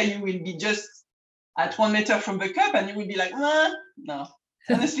someday you will be just at 1 meter from the cup and you will be like, nah, no,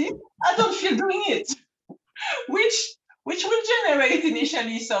 honestly, I don't feel doing it, which will generate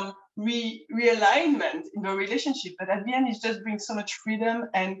initially some realignment in the relationship. But at the end, it just brings so much freedom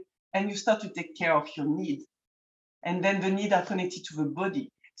and you start to take care of your need. And then the needs are connected to the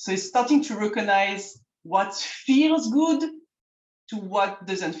body. So it's starting to recognize what feels good to what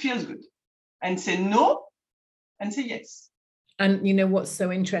doesn't feel good and say no and say yes. And you know what's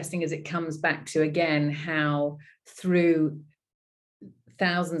so interesting is it comes back to, again, how through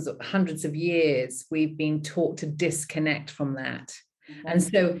thousands, hundreds of years, we've been taught to disconnect from that. Mm-hmm. And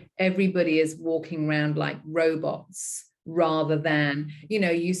so everybody is walking around like robots rather than, you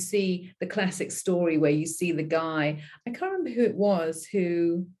know, you see the classic story where you see the guy, I can't remember who it was,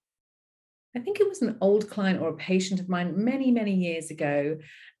 who, I think it was an old client or a patient of mine many, many years ago.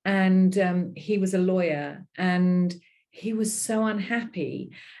 And he was a lawyer and he was so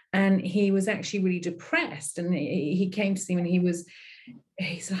unhappy and he was actually really depressed. And he came to see me and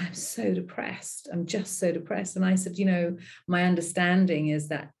he said, I'm so depressed. I'm just so depressed. And I said, you know, my understanding is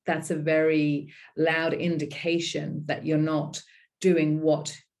that that's a very loud indication that you're not doing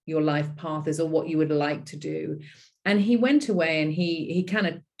what your life path is or what you would like to do. And he went away and he kind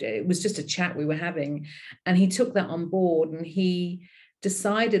of, it was just a chat we were having. And he took that on board and he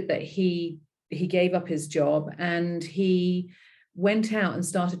decided that he gave up his job and he went out and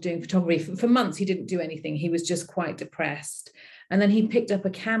started doing photography. For months, he didn't do anything. He was just quite depressed. And then he picked up a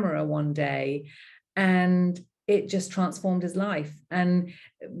camera one day and it just transformed his life. And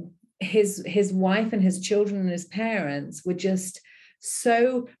his wife and his children and his parents were just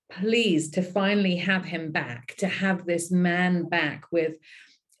so pleased to finally have him back, to have this man back with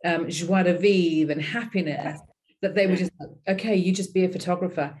joie de vivre and happiness, that they were just like, okay, you just be a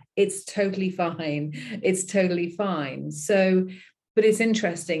photographer. It's totally fine. It's totally fine. So, but it's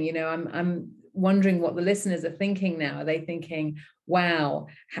interesting, you know, I'm wondering what the listeners are thinking now. Are they thinking, wow,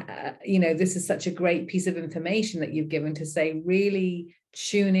 you know, this is such a great piece of information that you've given to say, really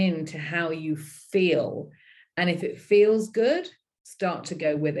tune in to how you feel. And if it feels good, start to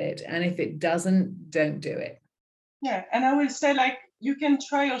go with it. And if it doesn't, don't do it. Yeah. And I will say, like, you can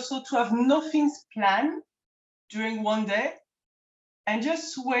try also to have nothing planned during one day. And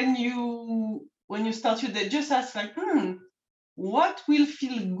just when you start your day, just ask like, what will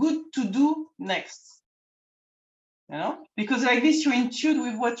feel good to do next? You know, because like this, you're in tune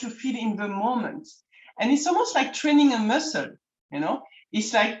with what you feel in the moment. And it's almost like training a muscle, you know,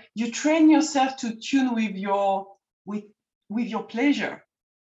 it's like you train yourself to tune with your pleasure.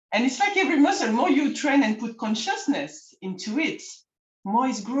 And it's like every muscle, more you train and put consciousness into it, more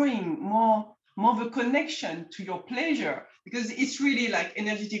it's growing, more the connection to your pleasure, because it's really like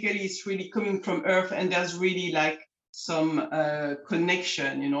energetically, it's really coming from earth and there's really like some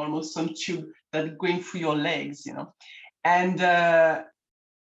connection, you know, almost some tube that going through your legs, you know, and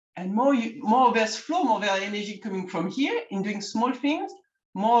more there's flow, more there's energy coming from here in doing small things,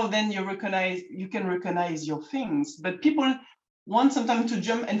 more than you can recognize your things. But people want sometimes to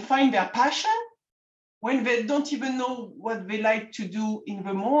jump and find their passion when they don't even know what they like to do in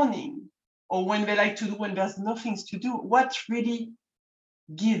the morning, or when they like to do when there's nothing to do. What really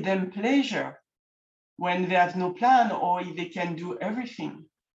gives them pleasure when they have no plan, or if they can do everything.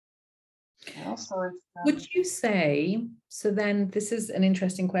 You know, so it's, would you say, so then this is an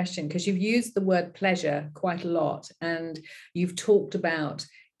interesting question, because you've used the word pleasure quite a lot and you've talked about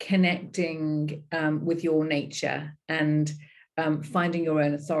connecting with your nature and finding your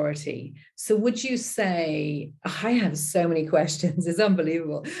own authority. So would you say, I have so many questions, it's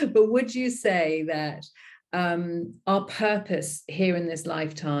unbelievable, but would you say that our purpose here in this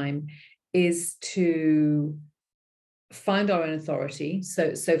lifetime is to find our own authority,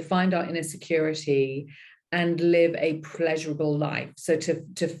 so find our inner security and live a pleasurable life, so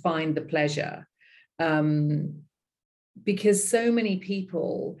to find the pleasure, because so many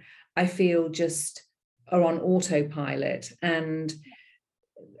people, I feel, just are on autopilot, and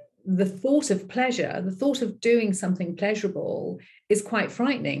the thought of pleasure, the thought of doing something pleasurable is quite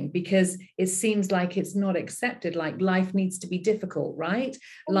frightening, because it seems like it's not accepted. Like life needs to be difficult, right?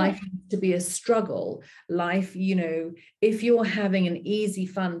 Life needs to be a struggle. Life, you know, if you're having an easy,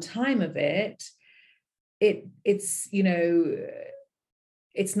 fun time of it, it's,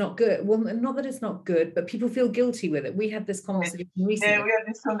 it's not good. Well, not that it's not good, but people feel guilty with it. We had this conversation recently. Yeah, we had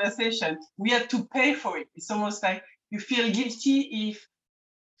this conversation. We had to pay for it. It's almost like you feel guilty if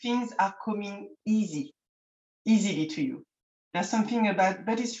things are coming easily to you. There's something about,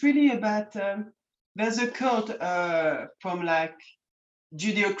 but it's really about, there's a quote from like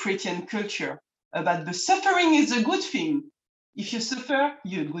Judeo-Christian culture about the suffering is a good thing. If you suffer,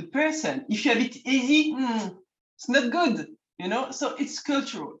 you're a good person. If you have it easy, it's not good, So it's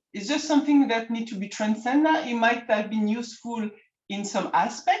cultural. It's just something that needs to be transcended. It might have been useful in some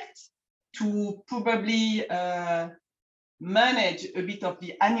aspects to probably manage a bit of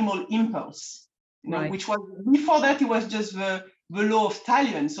the animal impulse, Right. which was before that it was just the law of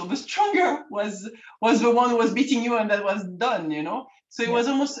Talion. So the stronger was the one who was beating you, and that was done, So it was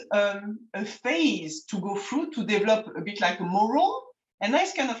almost a phase to go through to develop a bit like a moral. And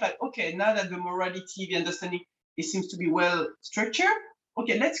that's kind of like, okay, now that the morality, the understanding, it seems to be well structured.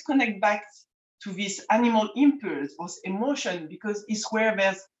 Okay, let's connect back to this animal impulse, this emotion, because it's where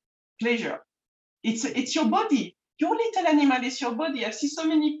there's pleasure. It's your body. Your little animal is your body. I see so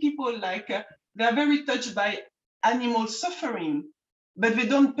many people like they're very touched by animal suffering, but they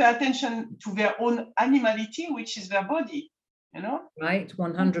don't pay attention to their own animality, which is their body. Right,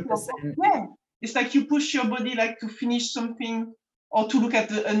 100%. Yeah, it's like you push your body like to finish something, or to look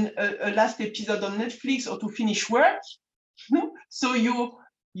at a last episode on Netflix, or to finish work. So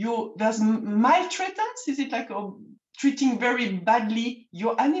there's maltreatance. Is it like treating very badly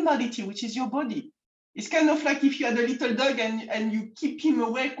your animality, which is your body? It's kind of like if you had a little dog and you keep him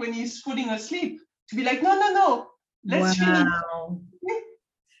awake when he's falling asleep, to be like, no, let's finish.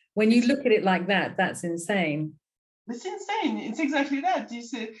 When you look at it like that, that's insane. It's insane. It's exactly that.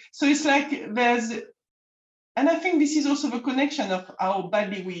 So it's like and I think this is also the connection of how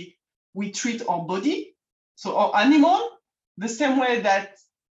badly we treat our body. So our animal, the same way that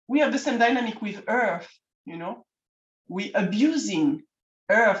we have the same dynamic with Earth, we abusing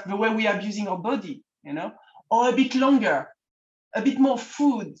Earth the way we are abusing our body, or a bit longer, a bit more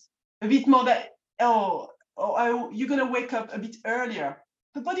food, a bit more that, you're going to wake up a bit earlier.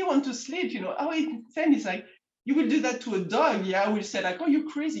 The body wants to sleep, How insane is like, you will do that to a dog, I will say like, oh, you're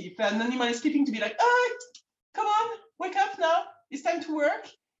crazy. If an animal is sleeping, to be like, oh, come on, wake up now. It's time to work.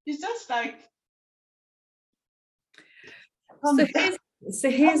 It's just like. So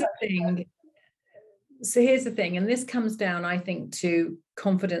here's the thing. So here's the thing, and this comes down, I think, to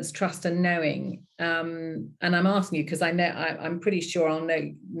confidence, trust, and knowing. And I'm asking you because I know I'm pretty sure I'll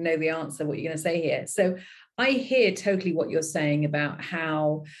know the answer, what you're going to say here. So I hear totally what you're saying about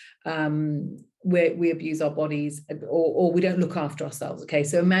how we abuse our bodies, or we don't look after ourselves. Okay,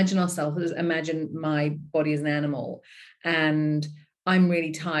 so imagine my body as an animal, and I'm really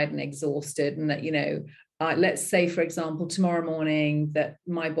tired and exhausted, and that, let's say, for example, tomorrow morning that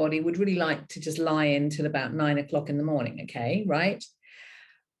my body would really like to just lie in till about 9 o'clock in the morning. Okay, right?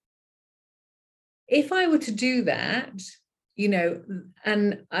 If I were to do that,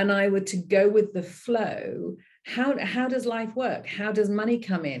 and I were to go with the flow, how does life work? How does money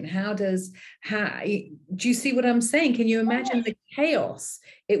come in? Do you see what I'm saying? Can you imagine the chaos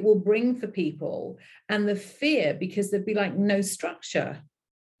it will bring for people, and the fear, because there'd be like no structure?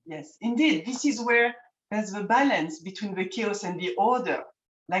 Yes, indeed. This is where there's the balance between the chaos and the order,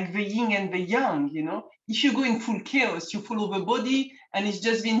 like the yin and the yang, If you go in full chaos, you follow the body and it's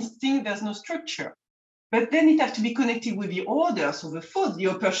just the instinct, there's no structure. But then it has to be connected with the order, so the food, the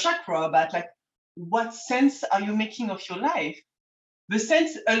upper chakra, about like, what sense are you making of your life? The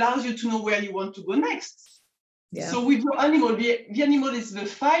sense allows you to know where you want to go next. Yeah. So with your animal, the animal is the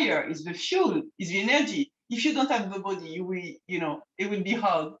fire, is the fuel, is the energy. If you don't have the body, you will, it will be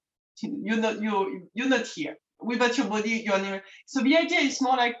hard. You're not here. Without your body, your animal. So the idea is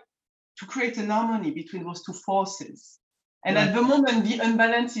more like to create an harmony between those two forces. And at the moment, the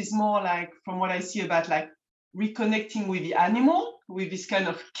unbalance is more like, from what I see, about like reconnecting with the animal, with this kind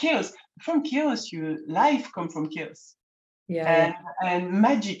of chaos. From chaos, your life comes from chaos. And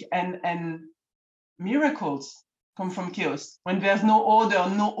magic and miracles come from chaos. When there's no order,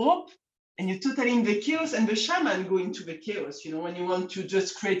 no hope, and you're totally in the chaos, and the shaman go into the chaos, when you want to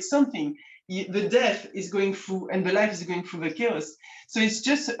just create something, the death is going through, and the life is going through the chaos. So it's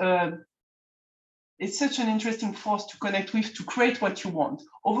just it's such an interesting force to connect with, to create what you want.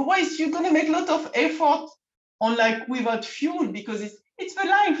 Otherwise, you're going to make a lot of effort on like without fuel, because it's the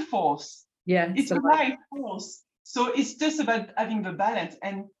life force. Yeah, it's the life force. So it's just about having the balance.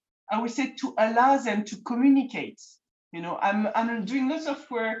 And I would say to allow them to communicate. I'm doing lots of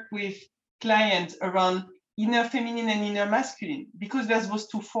work with clients around inner feminine and inner masculine, because there's those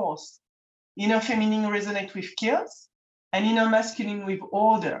two forces. inner feminine resonate with chaos, and inner masculine with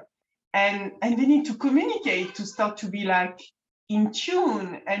order. And they need to communicate to start to be like in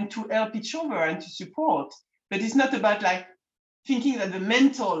tune and to help each other and to support. But it's not about like thinking that the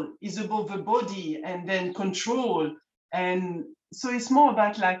mental is above the body and then control. And so it's more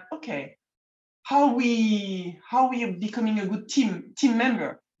about like, okay, how we are becoming a good team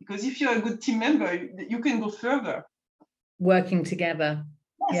member. Because if you're a good team member, you can go further. Working together.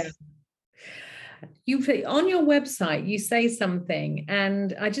 Yes. Yeah. You on your website, you say something,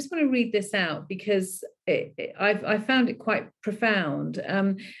 and I just want to read this out because I found it quite profound.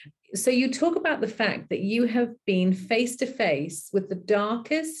 So you talk about the fact that you have been face to face with the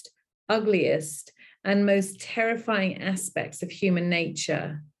darkest, ugliest, and most terrifying aspects of human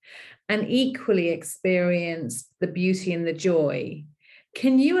nature, and equally experienced the beauty and the joy.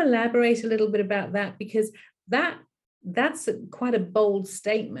 Can you elaborate a little bit about that? Because that's quite a bold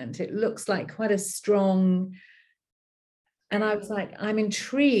statement. It looks like quite a strong, and I was like, I'm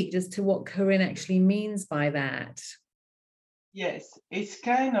intrigued as to what Karine actually means by that. Yes, it's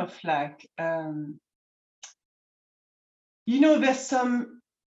kind of like, there's some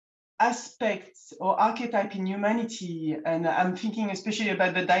aspects or archetype in humanity, and I'm thinking especially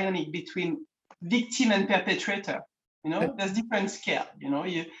about the dynamic between victim and perpetrator. There's different scale.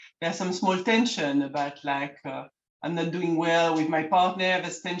 There's some small tension about like, I'm not doing well with my partner,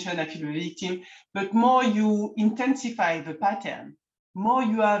 there's tension, I feel a victim. But more you intensify the pattern, more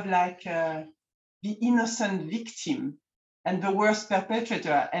you have like the innocent victim and the worst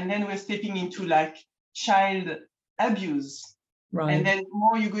perpetrator. And then we're stepping into like child abuse. Right. And then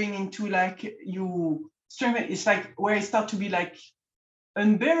more you're going into like you strengthen, it's like where it starts to be like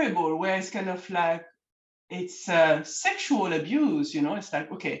unbearable, where it's kind of like, it's sexual abuse, it's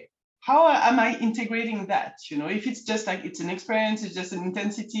like, okay, how am I integrating that? If it's just like, it's an experience, it's just an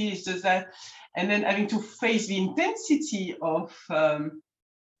intensity, it's just that, and then having to face the intensity of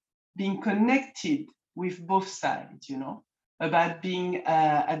being connected with both sides, about being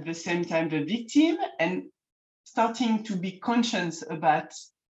at the same time the victim and starting to be conscious about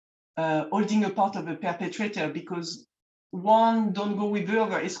holding a part of the perpetrator, because one don't go with the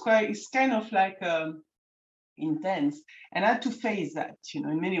other. It's kind of like intense, and I had to face that,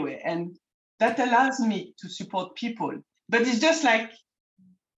 in many ways, and that allows me to support people. But it's just like,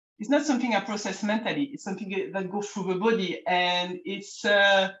 it's not something I process mentally. It's something that goes through the body, and it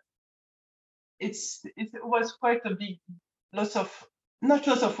was quite a big not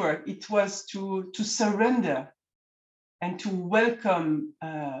lots of work. It was to surrender and to welcome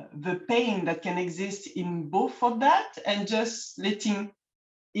the pain that can exist in both of that, and just letting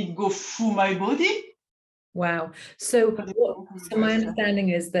it go through my body. Wow. So my understanding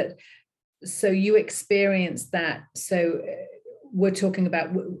is that, so you experienced that. So we're talking about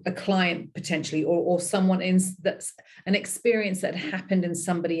a client potentially, or someone that's an experience that happened in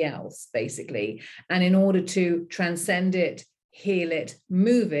somebody else, basically. And in order to transcend it, heal it,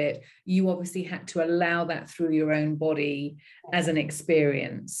 move it, you obviously had to allow that through your own body as an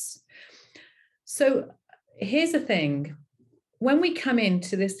experience. So here's the thing. When we come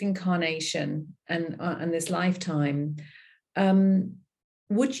into this incarnation and this lifetime,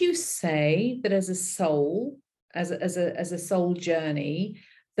 would you say that as a soul, as a soul journey,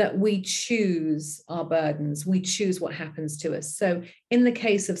 that we choose our burdens, we choose what happens to us? So in the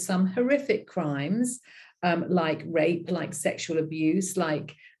case of some horrific crimes, like rape, like sexual abuse,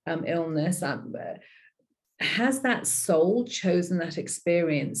 like illness, has that soul chosen that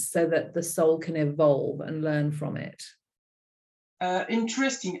experience so that the soul can evolve and learn from it?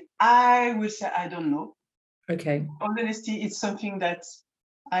 Interesting. I would say I don't know. Okay. Honesty, it's something that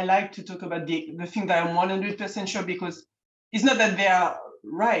I like to talk about, the thing that I'm 100% sure, because it's not that they are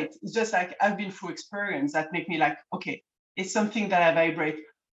right. It's just like I've been through experience that make me like, okay, it's something that I vibrate.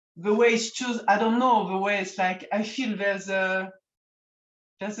 The way it's chosen, I don't know. The way it's like, I feel there's a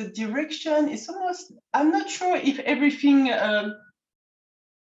direction. It's almost, I'm not sure if everything, I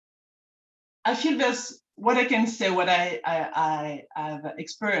feel there's, what I can say, what I have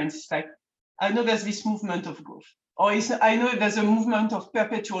experienced, like, I know there's this movement of growth, or I know there's a movement of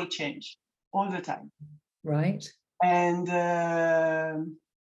perpetual change all the time. Right. And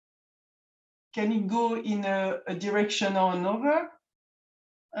can it go in a direction or another?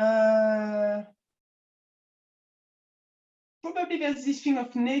 Probably there's this thing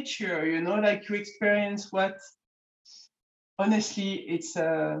of nature, like you experience what, honestly, it's,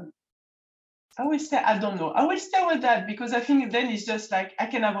 I will say, I don't know. I will stay with that, because I think then it's just like, I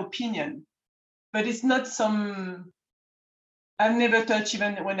can have opinion, but it's not some, I've never touched,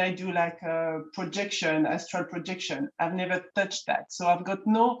 even when I do like a projection, astral projection, I've never touched that. So I've got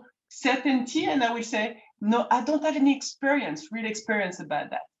no certainty, and I will say, no, I don't have any real experience about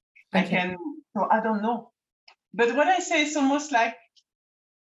that. Okay. So I don't know. But what I say is almost like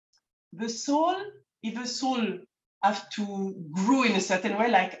the soul, if the soul have to grow in a certain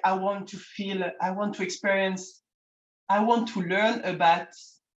way, like I want to feel, I want to experience, I want to learn about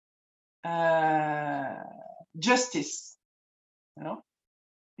justice,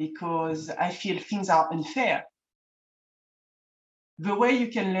 because I feel things are unfair. The way you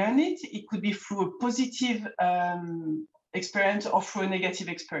can learn it, it could be through a positive experience or through a negative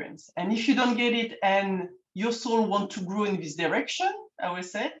experience. And if you don't get it and your soul wants to grow in this direction, I will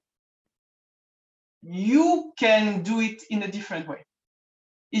say, you can do it in a different way.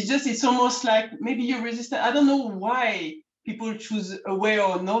 It's almost like maybe you're resistant. I don't know why people choose a way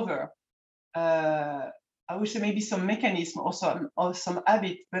or another. I would say maybe some mechanism or some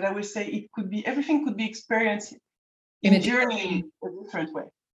habit, but I would say everything could be experienced in journey a different way.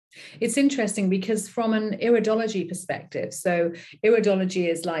 It's interesting because from an iridology perspective, so iridology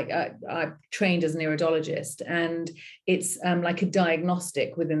is like, I'm trained as an iridologist, and it's like a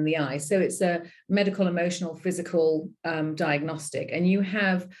diagnostic within the eye. So it's a medical, emotional, physical diagnostic, and you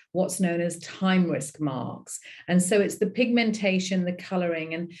have what's known as time risk marks. And so it's the pigmentation, the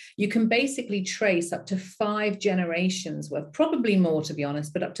coloring, and you can basically trace up to 5 generations worth, probably more to be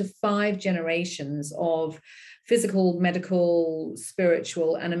honest, but up to 5 generations of physical, medical,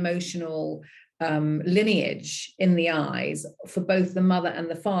 spiritual, and emotional lineage in the eyes for both the mother and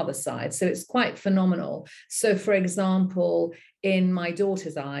the father side. So it's quite phenomenal. So, for example, in my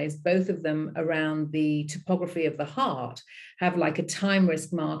daughter's eyes, both of them around the topography of the heart have like a time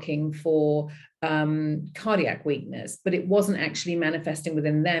risk marking for cardiac weakness, but it wasn't actually manifesting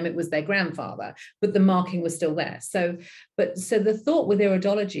within them. It was their grandfather, but the marking was still there. So the thought with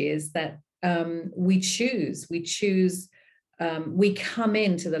iridology is that we come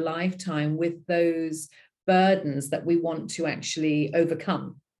into the lifetime with those burdens that we want to actually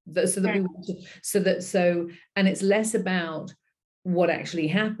overcome, and it's less about what actually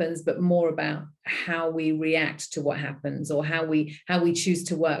happens, but more about how we react to what happens, or how we choose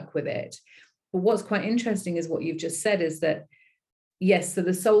to work with it. But what's quite interesting is what you've just said is that, yes, so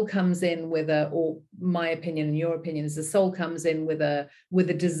the soul comes in or my opinion and your opinion is the soul comes in with a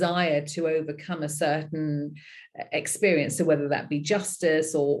desire to overcome a certain experience. So whether that be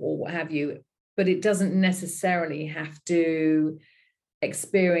justice or what have you, but it doesn't necessarily have to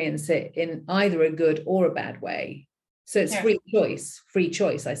experience it in either a good or a bad way. So it's free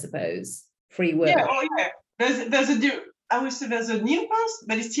choice, I suppose, free will. Yeah, I would say there's an impulse,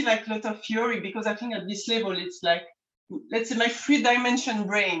 but it's still like a lot of theory, because I think at this level, it's like, let's say my 3-dimension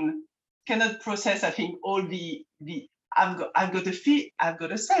brain cannot process, I think, all I've got a feel, I've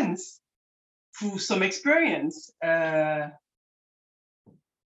got a sense through some experience. But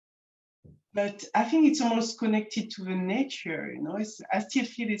I think it's almost connected to the nature, I still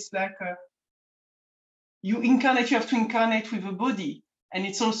feel it's like you have to incarnate with a body. And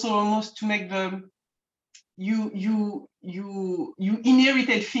it's also almost to make you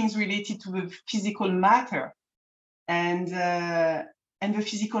inherited things related to the physical matter. And the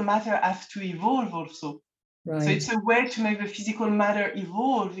physical matter have to evolve also. Right. So it's a way to make the physical matter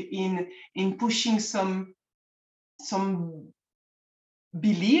evolve in pushing some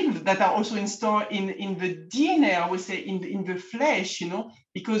beliefs that are also installed in the DNA, I would say, in the flesh,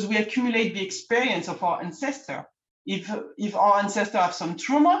 because we accumulate the experience of our ancestor. If our ancestor have some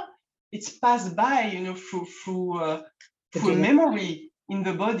trauma, it's passed by, through a memory in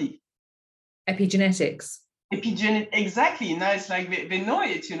the body. Epigenetics. Exactly. Now it's like they know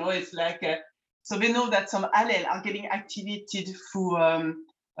it, it's like, so they know that some alleles are getting activated through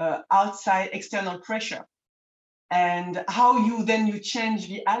outside external pressure. And how you change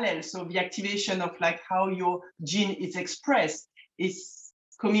the allele, so the activation of like how your gene is expressed is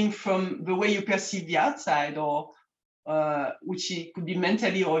coming from the way you perceive the outside, or which it could be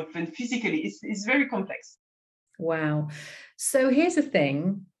mentally or even physically. It's very complex. Wow. So here's the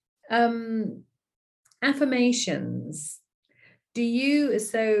thing. Affirmations.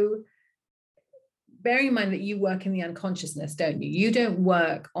 Bearing in mind that you work in the unconsciousness, don't you? You don't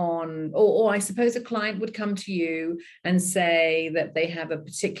work on, or I suppose a client would come to you and say that they have a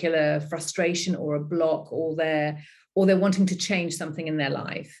particular frustration or a block, or they're wanting to change something in their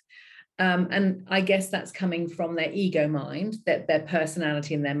life. And I guess that's coming from their ego mind, that their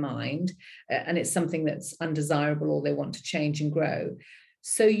personality in their mind, and it's something that's undesirable, or they want to change and grow.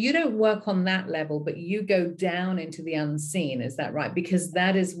 So you don't work on that level, but you go down into the unseen. Is that right? Because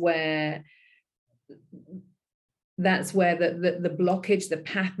that's where the blockage, the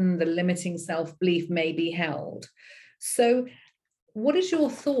pattern, the limiting self-belief may be held. So what is your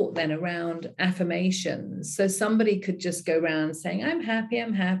thought then around affirmations? So somebody could just go around saying, I'm happy,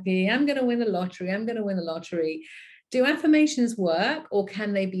 I'm going to win the lottery, I'm going to win the lottery. Do affirmations work, or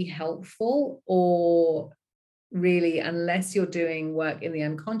can they be helpful? Or really, unless you're doing work in the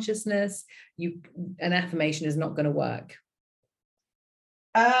unconsciousness, an affirmation is not going to work?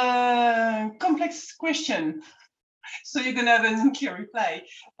 Complex question. So you're gonna have an unclear reply.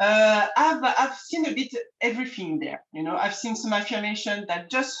 I've seen a bit everything there. You know, I've seen some affirmation that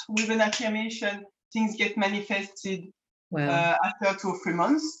just with an affirmation things get manifested. Wow. After 2 or 3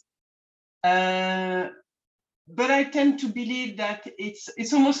 months. But I tend to believe that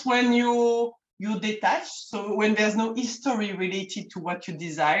it's almost when you detach. So when there's no history related to what you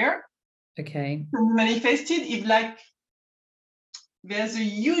desire, Okay. manifested. If like there's a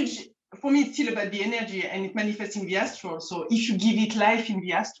huge, for me, it's still about the energy and it manifests in the astral. So if you give it life in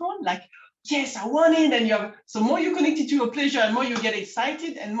the astral, like, yes, I want it, and you have, so more you connect it to your pleasure and more you get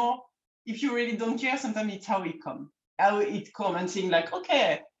excited, and more, if you really don't care, sometimes it's how it comes and saying like,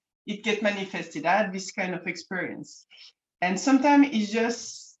 okay, it get manifested. I had this kind of experience. And sometimes it's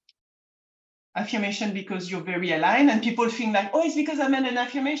just affirmation because you're very aligned, and people think like, oh, it's because I made an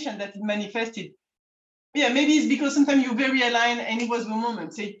affirmation that it manifested. Yeah, maybe it's because sometimes you're very aligned and it was the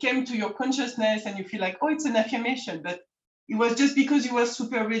moment. So it came to your consciousness and you feel like, oh, it's an affirmation, but it was just because you were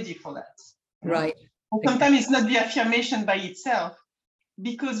super ready for that. Right. Sometimes it's not the affirmation by itself,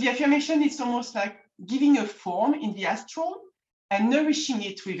 because the affirmation is almost like giving a form in the astral and nourishing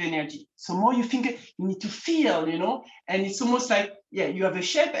it with energy. So more you think, you need to feel, and it's almost like, yeah, you have a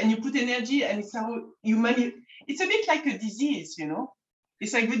shape and you put energy, and it's how it's a bit like a disease,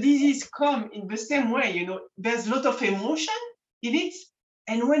 It's like the disease come in the same way, there's a lot of emotion in it.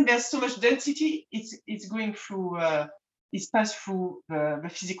 And when there's so much density, it's going through, it's passed through the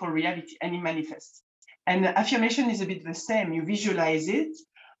physical reality, and it manifests. And affirmation is a bit the same. You visualize it,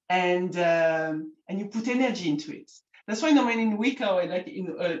 and you put energy into it. That's why normally in Wicca, or like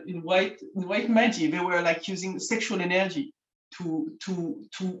in white magic, they were like using sexual energy to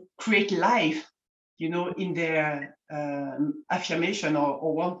create life, in their affirmation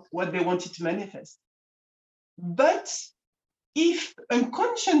or what they wanted to manifest. But if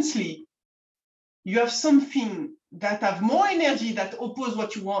unconsciously you have something that have more energy that oppose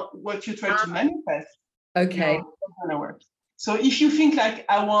what you want, what you try to manifest, okay, it's not gonna work. So if you think like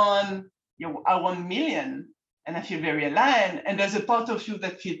I want million, and I feel very aligned, and there's a part of you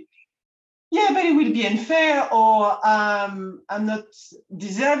that feel, yeah, but it will be unfair, or I'm not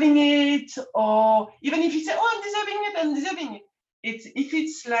deserving it, or even if you say, oh, I'm deserving it. If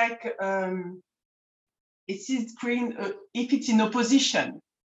it's like if it's in opposition,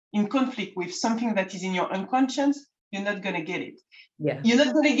 in conflict with something that is in your unconscious, you're not gonna get it. Yeah. You're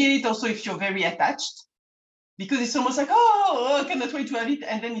not gonna get it also if you're very attached, because it's almost like, oh, I cannot wait to have it,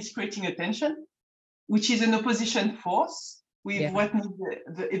 and then it's creating a tension, which is an opposition force with what needs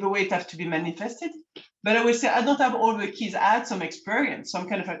the way it has to be manifested. But I will say I don't have all the keys. I had some experience, so I'm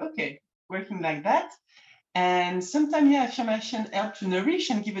kind of like, okay, working like that. And sometimes, affirmation help to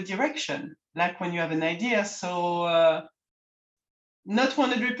nourish and give a direction, like when you have an idea. So not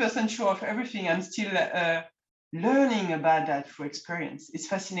 100% sure of everything. I'm still learning about that through experience. It's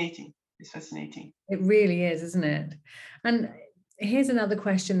fascinating. It really is, isn't it? And here's another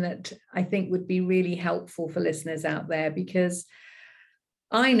question that I think would be really helpful for listeners out there, because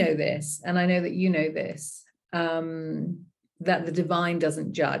I know this, and I know that you know this, that the divine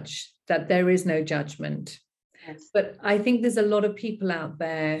doesn't judge, that there is no judgment. Yes. But I think there's a lot of people out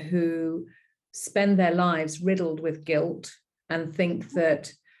there who spend their lives riddled with guilt and think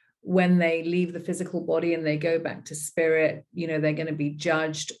that when they leave the physical body and they go back to spirit, they're going to be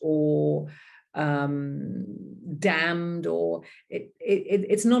judged or damned, or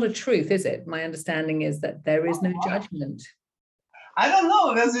it's not a truth, is it? My understanding is that there is no judgment. I don't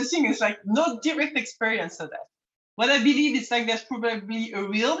know. That's the thing. It's like no direct experience of that. What I believe is like there's probably a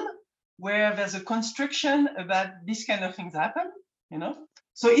realm where there's a construction about these kind of things happen,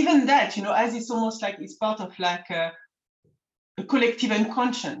 So even that, as it's almost like it's part of like a collective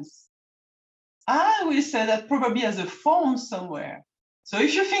unconscious. I will say that probably as a form somewhere. So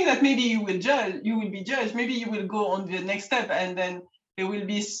if you think that maybe you will be judged, maybe you will go on the next step, and then there will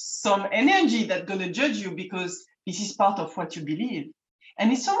be some energy that's going to judge you because this is part of what you believe.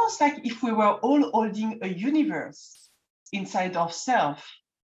 And it's almost like if we were all holding a universe inside ourselves,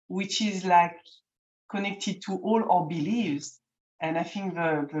 which is like connected to all our beliefs. And I think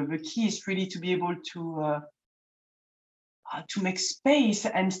the key is really to be able to make space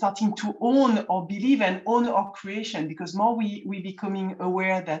and starting to own our belief and own our creation, because more we becoming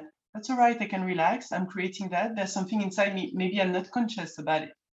aware that That's all right. I can relax. I'm creating that. There's something inside me. Maybe I'm not conscious about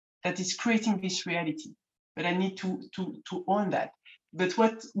it. That is creating this reality. But I need to own that. But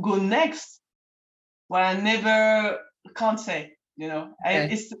what go next? Well, I never can't say. Okay.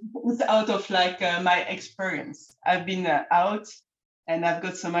 It's out of like my experience. I've been out, and I've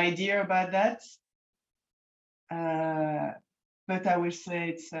got some idea about that. But I will say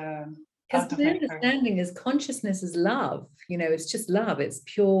it's Because out of my my experience. understanding is consciousness is love. It's just love. It's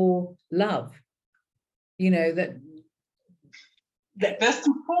pure love. That There's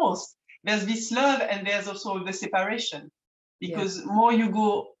two forces. There's this love, and there's also the separation. yeah. Because more you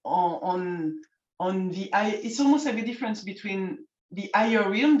go on the it's almost like a difference between the higher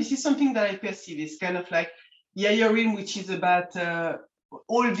realm. This is something that I perceive. It's kind of like the higher realm, which is about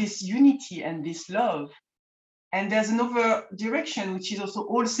all this unity and this love. And there's another direction, which is also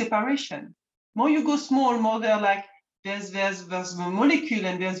all separation. More you go small, more there's the molecule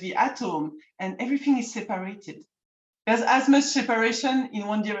and there's the atom, and everything is separated. There's as much separation in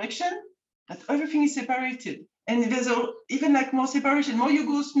one direction, but everything is separated. And there's even like more separation. More you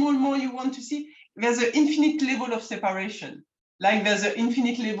go small, more you want to see. There's an infinite level of separation. Like there's an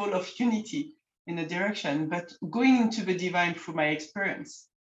infinite level of unity in a direction. But going into the divine through my experience,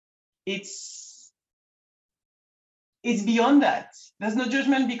 it's beyond that. There's no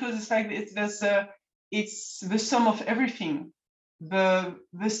judgment, because it's like it's the sum of everything, the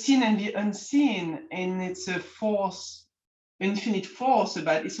seen and the unseen, and it's a force, infinite force.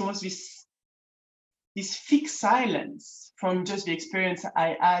 About it's almost this fixed silence from just the experience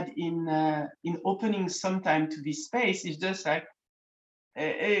I had in opening some time to this space. It's just like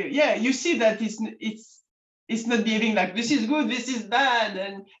yeah, you see that it's not behaving like this is good, this is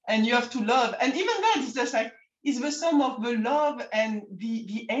bad, and you have to love. And even that is just like it's the sum of the love and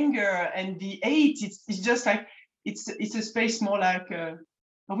the anger and the hate. It's just like it's a space more like I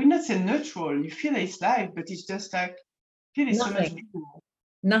would not say neutral. You feel it's life, but it's just like feel it's so much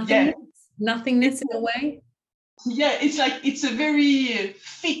Nothing. bigger. Yeah, Nothingness in a way. yeah, it's like it's a very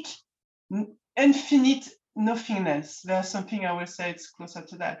thick, infinite nothingness. There's something I will say it's closer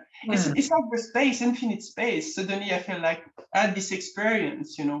to that. Wow. It's like the space, infinite space. Suddenly I felt like I had this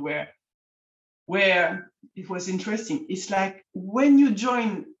experience, where it was interesting. It's like when you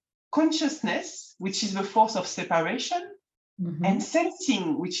join consciousness, which is the force of separation, Mm-hmm. and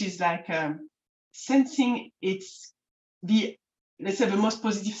sensing, which is like sensing. It's the let's say the most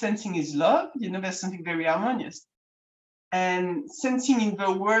positive sensing is love. There's something very harmonious. And sensing in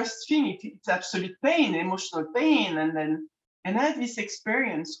the worst thing, it's absolute pain, emotional pain. And I had this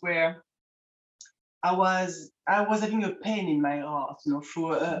experience where I was having a pain in my heart, through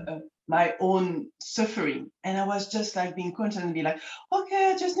my own suffering, and I was just like being conscious and be like,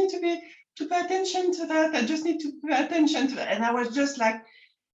 okay, I just need to pay attention to that. I just need to pay attention to that. And I was just like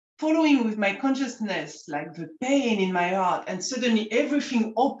following with my consciousness, like the pain in my heart, and suddenly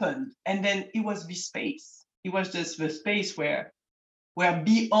everything opened, and then it was the space. It was just the space where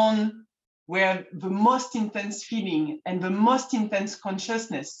beyond, where the most intense feeling and the most intense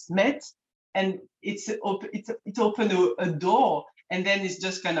consciousness met, and it opened a door, and then it's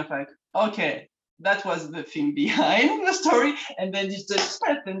just kind of like, okay, that was the thing behind the story, and then it's just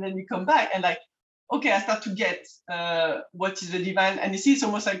shut, and then you come back and like, okay, I start to get what is the divine, and you see it's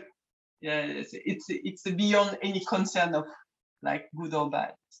almost like, yeah, it's beyond any concern of like good or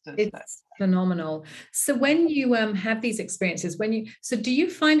bad. It's like, phenomenal. So when you have these experiences, do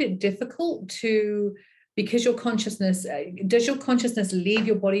you find it difficult to, because your consciousness, does your consciousness leave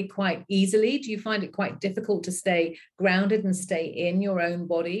your body quite easily? Do you find it quite difficult to stay grounded and stay in your own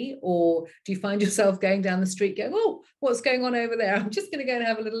body? Or do you find yourself going down the street going, oh, what's going on over there? I'm just going to go and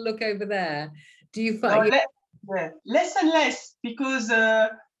have a little look over there. Do you find... less and less, because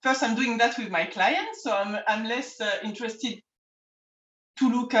first I'm doing that with my clients, so I'm less interested to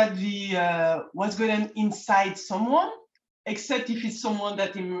look at the what's going on inside someone, except if it's someone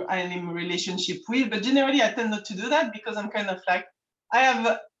that I'm in a relationship with. But generally, I tend not to do that, because I'm kind of like, I have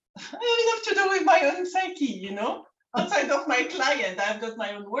enough to do with my own psyche, outside of my client. I've got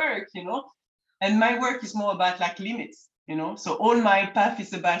my own work, and my work is more about like limits, so all my path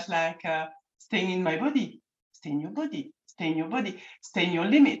is about like staying in my body, stay in your body, stay in your body, stay in your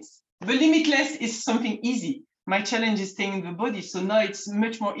limits. The limitless is something easy. My challenge is staying in the body. So now it's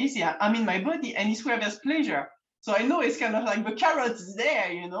much more easier. I'm in my body, and it's where there's pleasure. So I know it's kind of like the carrot is there,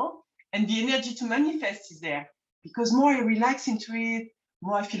 and the energy to manifest is there. Because more I relax into it,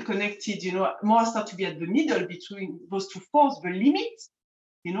 more I feel connected, more I start to be at the middle between those two forces, the limit,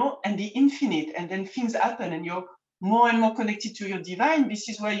 and the infinite. And then things happen, and you're more and more connected to your divine. This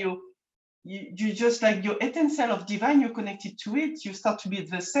is where you just like your essential of divine, you're connected to it, you start to be at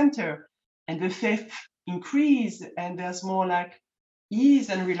the center, and the faith increase, and there's more like ease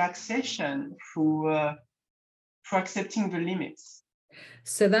and relaxation through accepting the limits.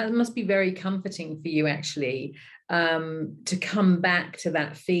 So that must be very comforting for you, actually, to come back to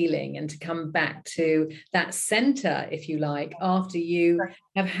that feeling and to come back to that center, if you like, after you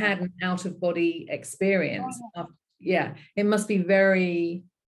have had an out-of-body experience. Yeah, it must be very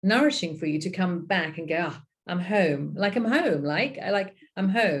nourishing for you to come back and go, oh, I'm home. I'm home. I'm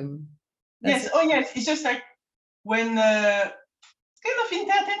home. Yes. Oh, yes. It's just like when it's kind of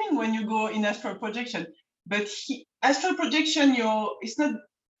entertaining when you go in astral projection. But astral projection, it's not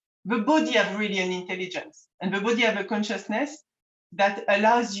the body have really an intelligence, and the body have a consciousness that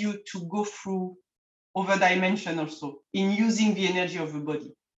allows you to go through over dimension also in using the energy of the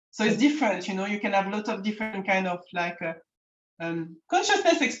body. So it's different, you can have a lot of different kind of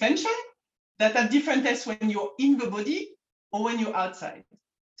consciousness expansion that have different tests when you're in the body or when you're outside.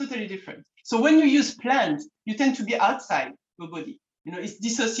 Totally different. So when you use plants, you tend to be outside the body. It's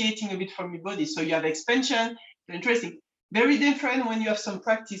dissociating a bit from your body. So you have expansion. Interesting. Very different when you have some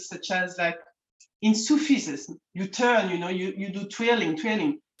practice, such as like in Sufism, you turn, you do twirling.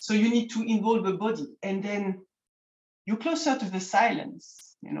 So you need to involve the body, and then you're closer to the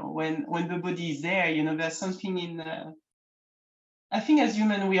silence. When the body is there, there's something in. I think as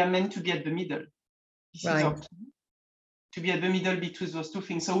human, we are meant to be at the middle. This is our key, to be at the middle between those two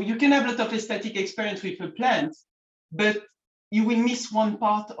things. So you can have a lot of aesthetic experience with a plant, but you will miss one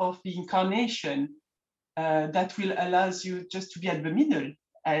part of the incarnation that will allow you just to be at the middle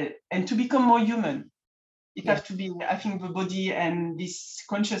and to become more human. It has to be, I think the body and this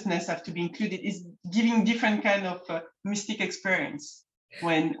consciousness have to be included. It's giving different kind of mystic experience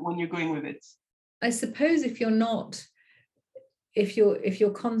when you're going with it. I suppose if you're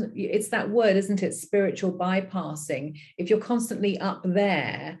it's that word, isn't it? Spiritual bypassing. If you're constantly up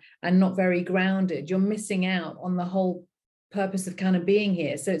there and not very grounded, you're missing out on the whole purpose of kind of being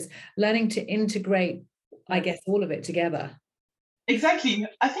here. So it's learning to integrate, I guess, all of it together. Exactly.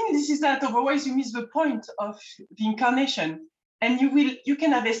 I think this is that. Otherwise, you miss the point of the incarnation, and you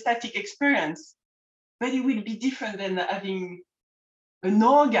can have a static experience, but it will be different than having an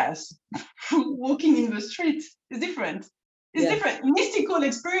orgasm walking in the street. It's different. It's different. Mystical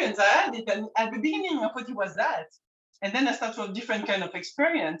experience. I had it, and at the beginning, I thought it was that, and then I started a different kind of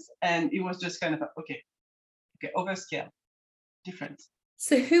experience, and it was just kind of okay, overscale, different.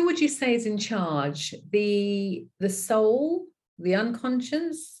 So, who would you say is in charge? The soul, the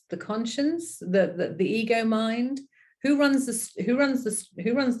unconscious, the conscience, the ego mind? Who runs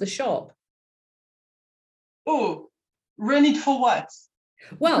the shop? Oh, run it for what?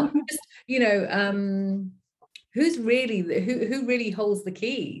 Well, just, who really holds the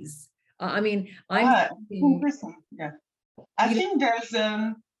keys? I mean, interesting. Yeah, I think there's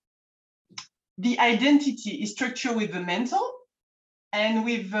the identity is structured with the mental and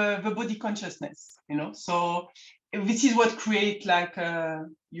with the body consciousness. So this is what creates like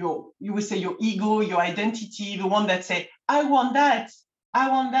you would say your ego, your identity, the one that say I want that.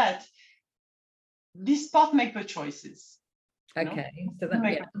 This part make the choices. Okay, so that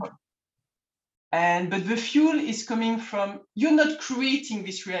but the fuel is coming from, you're not creating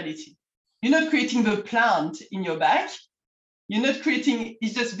this reality. You're not creating the plant in your back. You're not creating,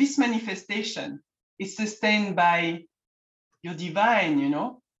 it's just this manifestation. It's sustained by your divine,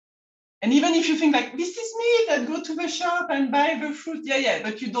 And even if you think like, this is me that go to the shop and buy the fruit,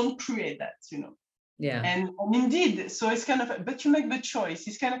 but you don't create that, Yeah. And indeed, so it's kind of, but you make the choice.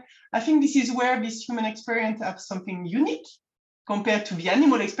 It's kind of, I think this is where this human experience has something unique compared to the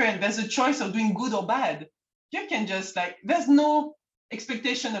animal experience. There's a choice of doing good or bad. You can just there's no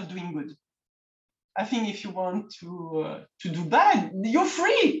expectation of doing good. I think if you want to do bad, you're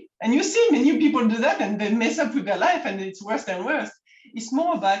free. And you see many people do that and they mess up with their life and it's worse and worse. It's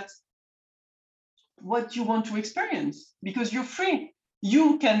more about what you want to experience because you're free.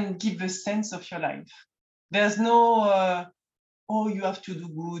 You can give the sense of your life. There's no, you have to do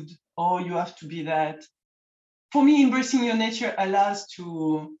good, or you have to be that. For me, embracing your nature allows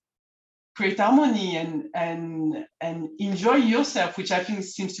to create harmony and enjoy yourself, which I think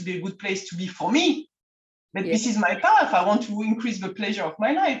seems to be a good place to be for me. But this is my path. I want to increase the pleasure of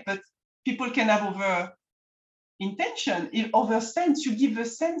my life. But people can have over intention, over sense. You give the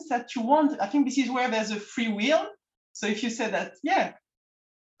sense that you want. I think this is where there's a free will. So if you say that,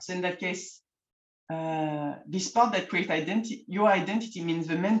 so in that case, this part that creates identity, your identity means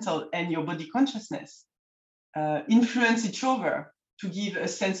the mental and your body consciousness influence each other to give a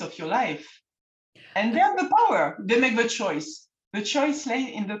sense of your life. And they have the power. They make the choice. The choice lays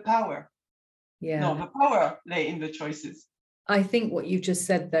in the power. No, the power lay in the choices. I think what you've just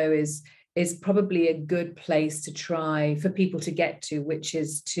said, though, is probably a good place to try for people to get to, which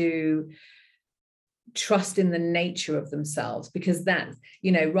is to trust in the nature of themselves, because that,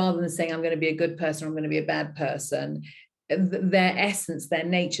 rather than saying I'm going to be a good person or I'm going to be a bad person, their essence, their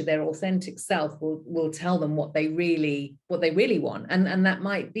nature, their authentic self will tell them what they really want, and that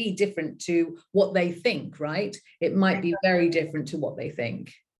might be different to what they think, right? It might be very different to what they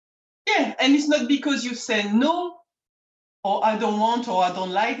think. Yeah, and it's not because you say no or I don't want or I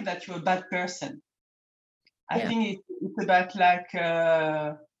don't like that you're a bad person. I think it's about like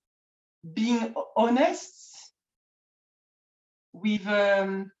being honest with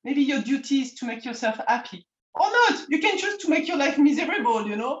maybe your duty is to make yourself happy or not. You can choose to make your life miserable,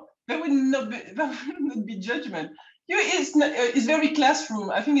 There would not be judgment. It's very classroom.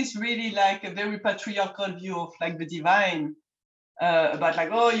 I think it's really like a very patriarchal view of like the divine, about like,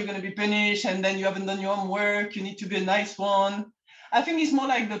 oh, you're going to be punished and then you haven't done your homework, you need to be a nice one. I think it's more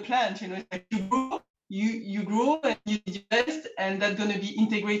like the plant, it's like you grow and you digest, and that's going to be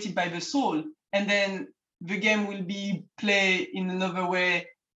integrated by the soul. And then the game will be played in another way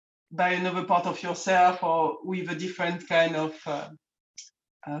by another part of yourself or with a different kind of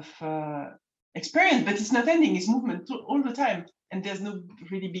experience. But it's not ending, it's movement all the time. And there's no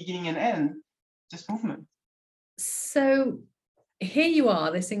really beginning and end, just movement. So here you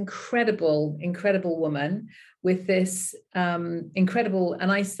are, this incredible woman with this incredible,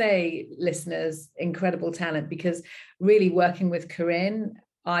 and I say, listeners, incredible talent, because really working with Karine,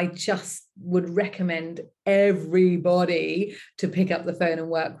 I just would recommend everybody to pick up the phone and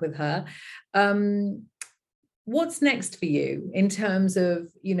work with her. What's next for you in terms of,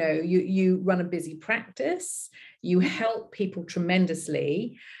 you run a busy practice, you help people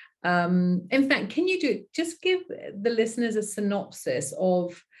tremendously. In fact, can you just give the listeners a synopsis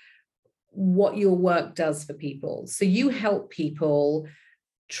of what your work does for people? So you help people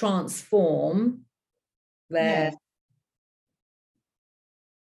transform their... Yes.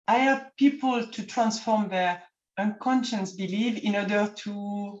 I help people to transform their unconscious belief in order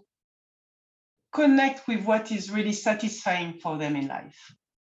to connect with what is really satisfying for them in life.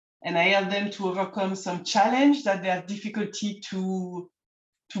 And I help them to overcome some challenge that they have difficulty to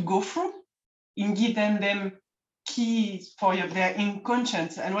go through, and give them keys for their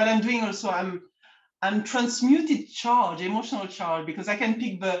inconscience. And what I'm doing also, I'm transmuted charge, emotional charge, because I can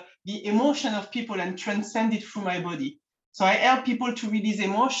pick the emotion of people and transcend it through my body. So I help people to release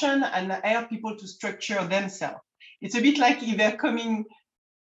emotion, and I help people to structure themselves. It's a bit like if they're coming,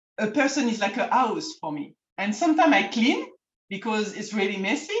 a person is like a house for me. And sometimes I clean because it's really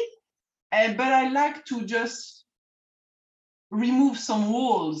messy, but I like to just remove some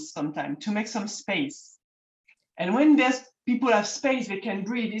walls sometimes to make some space. And when there's people have space, they can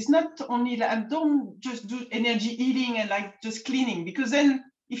breathe. It's not only like, I don't just do energy healing and like just cleaning, because then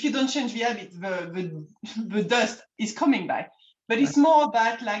if you don't change the habit, the dust is coming back. But it's more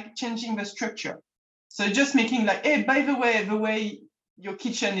about like changing the structure. So just making like, hey, by the way your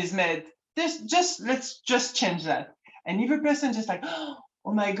kitchen is made, let's just change that. And if a person just like, oh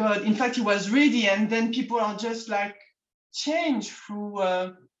my God, in fact, it was ready, and then people are just like change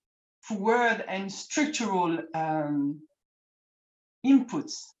through word and structural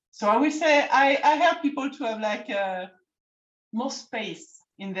inputs. So I would say I help people to have like more space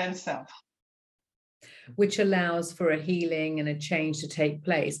in themselves, which allows for a healing and a change to take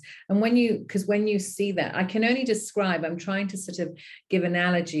place. And when you see that, I can only describe, I'm trying to sort of give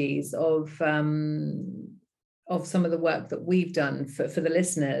analogies of some of the work that we've done for the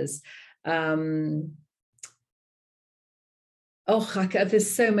listeners.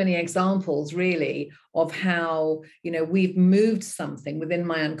 There's so many examples really of how, we've moved something within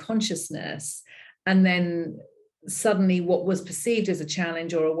my unconsciousness, and then suddenly what was perceived as a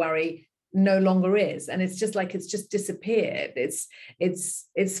challenge or a worry no longer is, and it's just disappeared.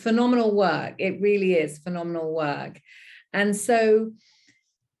 It's phenomenal work. It really is phenomenal work. And so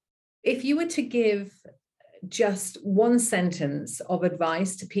if you were to give just one sentence of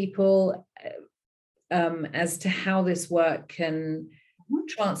advice to people as to how this work can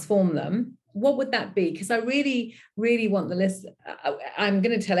transform them, what would that be? Because I really, really want the list. I'm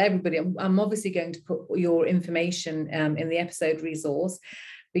going to tell everybody, I'm obviously going to put your information in the episode resource,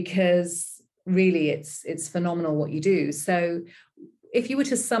 because really it's phenomenal what you do. So if you were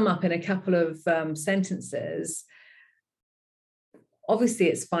to sum up in a couple of sentences, obviously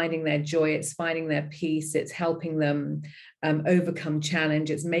it's finding their joy, it's finding their peace, it's helping them overcome challenge,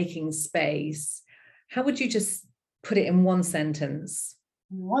 it's making space. How would you just put it in one sentence?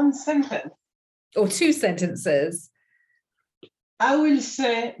 One sentence? Or two sentences? I will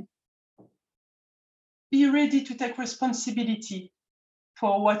say be ready to take responsibility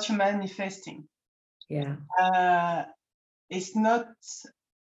for what you're manifesting. Yeah. It's not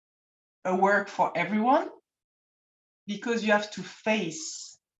a work for everyone, because you have to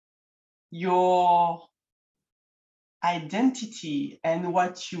face your identity and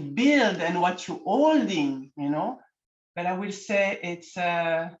what you build and what you're holding, But I will say it's,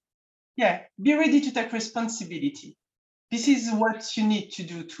 be ready to take responsibility. This is what you need to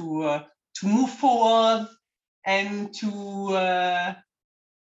do to move forward and to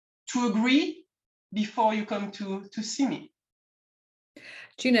agree before you come to see me.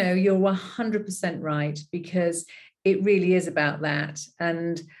 Do you know, you're 100% right, because it really is about that.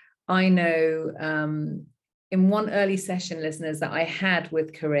 And I know in one early session, listeners, that I had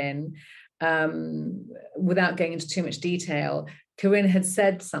with Karine, without going into too much detail, Karine had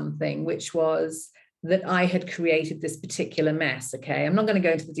said something which was that I had created this particular mess. Okay, I'm not going to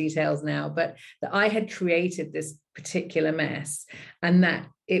go into the details now, but that I had created this particular mess and that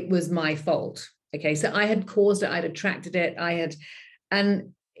it was my fault. Okay, so I had caused it, I'd attracted it,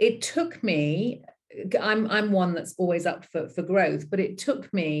 and it took me, I'm one that's always up for growth, but it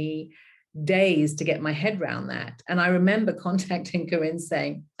took me days to get my head around that. And I remember contacting Karine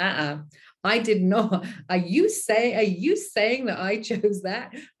saying, I did not. Are you saying that I chose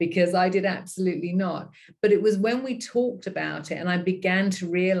that? Because I did absolutely not. But it was when we talked about it and I began to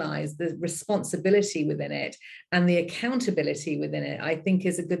realize the responsibility within it and the accountability within it, I think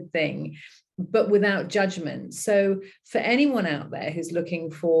is a good thing, but without judgment. So for anyone out there who's looking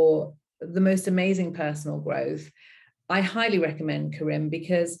for the most amazing personal growth, I highly recommend Karine,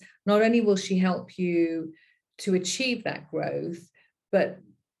 because not only will she help you to achieve that growth, but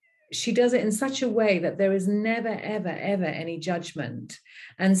she does it in such a way that there is never, ever, ever any judgment.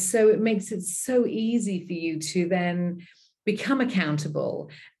 And so it makes it so easy for you to then become accountable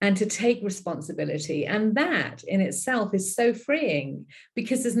and to take responsibility. And that in itself is so freeing,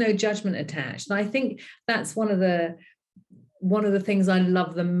 because there's no judgment attached. And I think that's one of the things I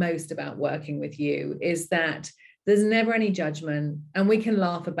love the most about working with you, is that there's never any judgment, and we can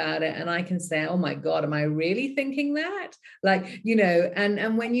laugh about it. And I can say, oh my God, am I really thinking that?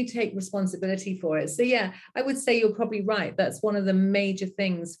 And when you take responsibility for it. So yeah, I would say you're probably right. That's one of the major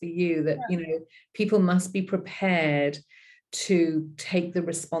things for you, that, people must be prepared to take the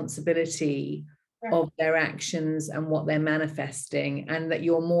responsibility of their actions and what they're manifesting, and that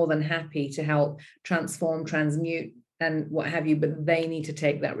you're more than happy to help transform, transmute, and what have you, but they need to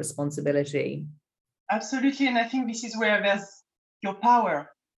take that responsibility. Absolutely. And I think this is where there's your power.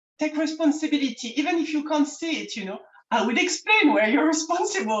 Take responsibility, even if you can't see it, I will explain where you're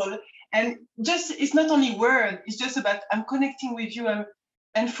responsible. And it's not only word, it's just about, I'm connecting with you.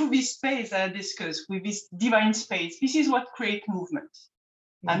 And through this space that I discussed, with this divine space, this is what creates movement.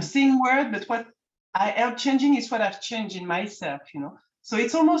 Yeah. I'm saying word, but what I help changing is what I've changed in myself, So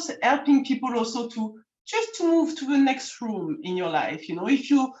it's almost helping people also to move to the next room in your life. If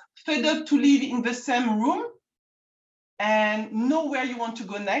you're fed up to live in the same room and know where you want to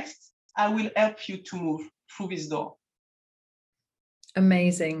go next, I will help you to move through this door.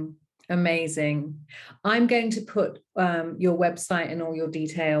 Amazing. I'm going to put your website and all your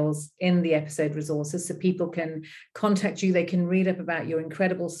details in the episode resources, so people can contact you. They can read up about your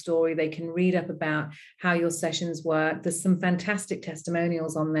incredible story. They can read up about how your sessions work. There's some fantastic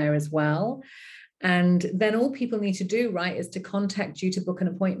testimonials on there as well. And then all people need to do, right, is to contact you to book an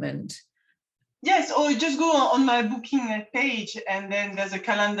appointment. Yes, or just go on my booking page, and then there's a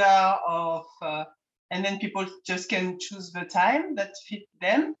calendar of, and then people just can choose the time that fit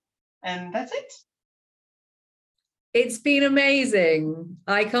them, and that's it. It's been amazing.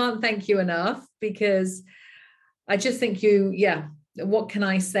 I can't thank you enough, because I just think what can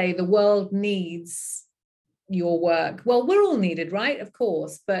I say? The world needs your work. Well, we're all needed, right? Of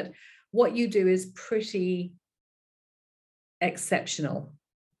course, but what you do is pretty exceptional.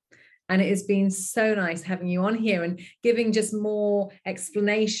 And it has been so nice having you on here and giving just more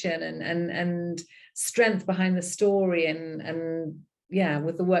explanation and strength behind the story. And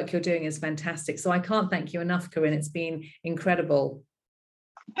with the work you're doing is fantastic. So I can't thank you enough, Karine. It's been incredible.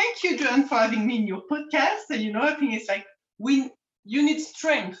 Thank you, Joanne, for having me in your podcast. And, I think it's like you need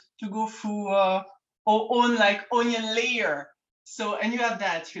strength to go through our own like onion layer. So, and you have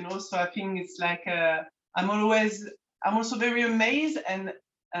that, so I think it's like, I'm also very amazed and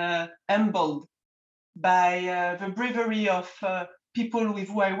humbled by the bravery of people with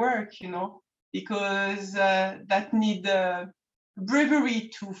who I work, because that need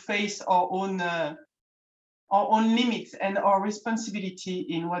bravery to face our own limits and our responsibility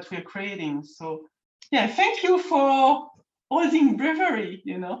in what we're creating. So, thank you for holding bravery,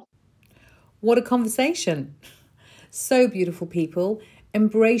 What a conversation. So beautiful, people.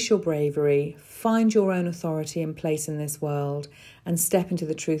 Embrace your bravery, find your own authority and place in this world, and step into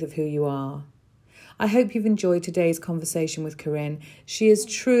the truth of who you are. I hope you've enjoyed today's conversation with Karine. She is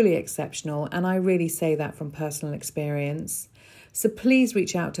truly exceptional, and I really say that from personal experience. So please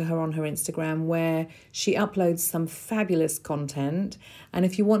reach out to her on her Instagram, where she uploads some fabulous content. And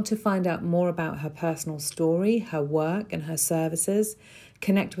if you want to find out more about her personal story, her work and her services,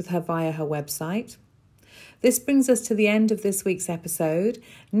 connect with her via her website. This brings us to the end of this week's episode.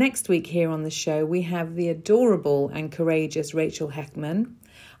 Next week here on the show, we have the adorable and courageous Rachel Heckman.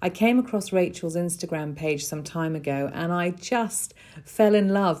 I came across Rachel's Instagram page some time ago, and I just fell in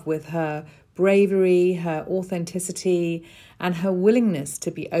love with her bravery, her authenticity, and her willingness to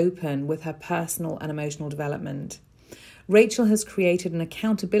be open with her personal and emotional development. Rachel has created an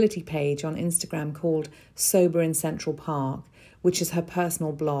accountability page on Instagram called Sober in Central Park, which is her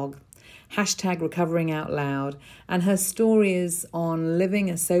personal blog. #Recovering Out Loud, and her story is on living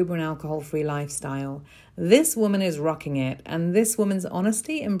a sober and alcohol-free lifestyle. This woman is rocking it, and this woman's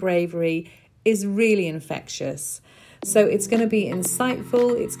honesty and bravery is really infectious. So it's going to be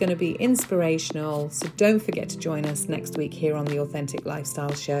insightful, it's going to be inspirational, so don't forget to join us next week here on the Authentic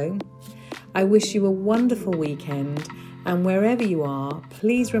Lifestyle Show. I wish you a wonderful weekend, and wherever you are,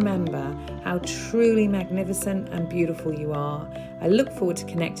 please remember how truly magnificent and beautiful you are. I look forward to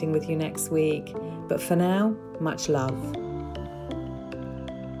connecting with you next week, but for now, much love.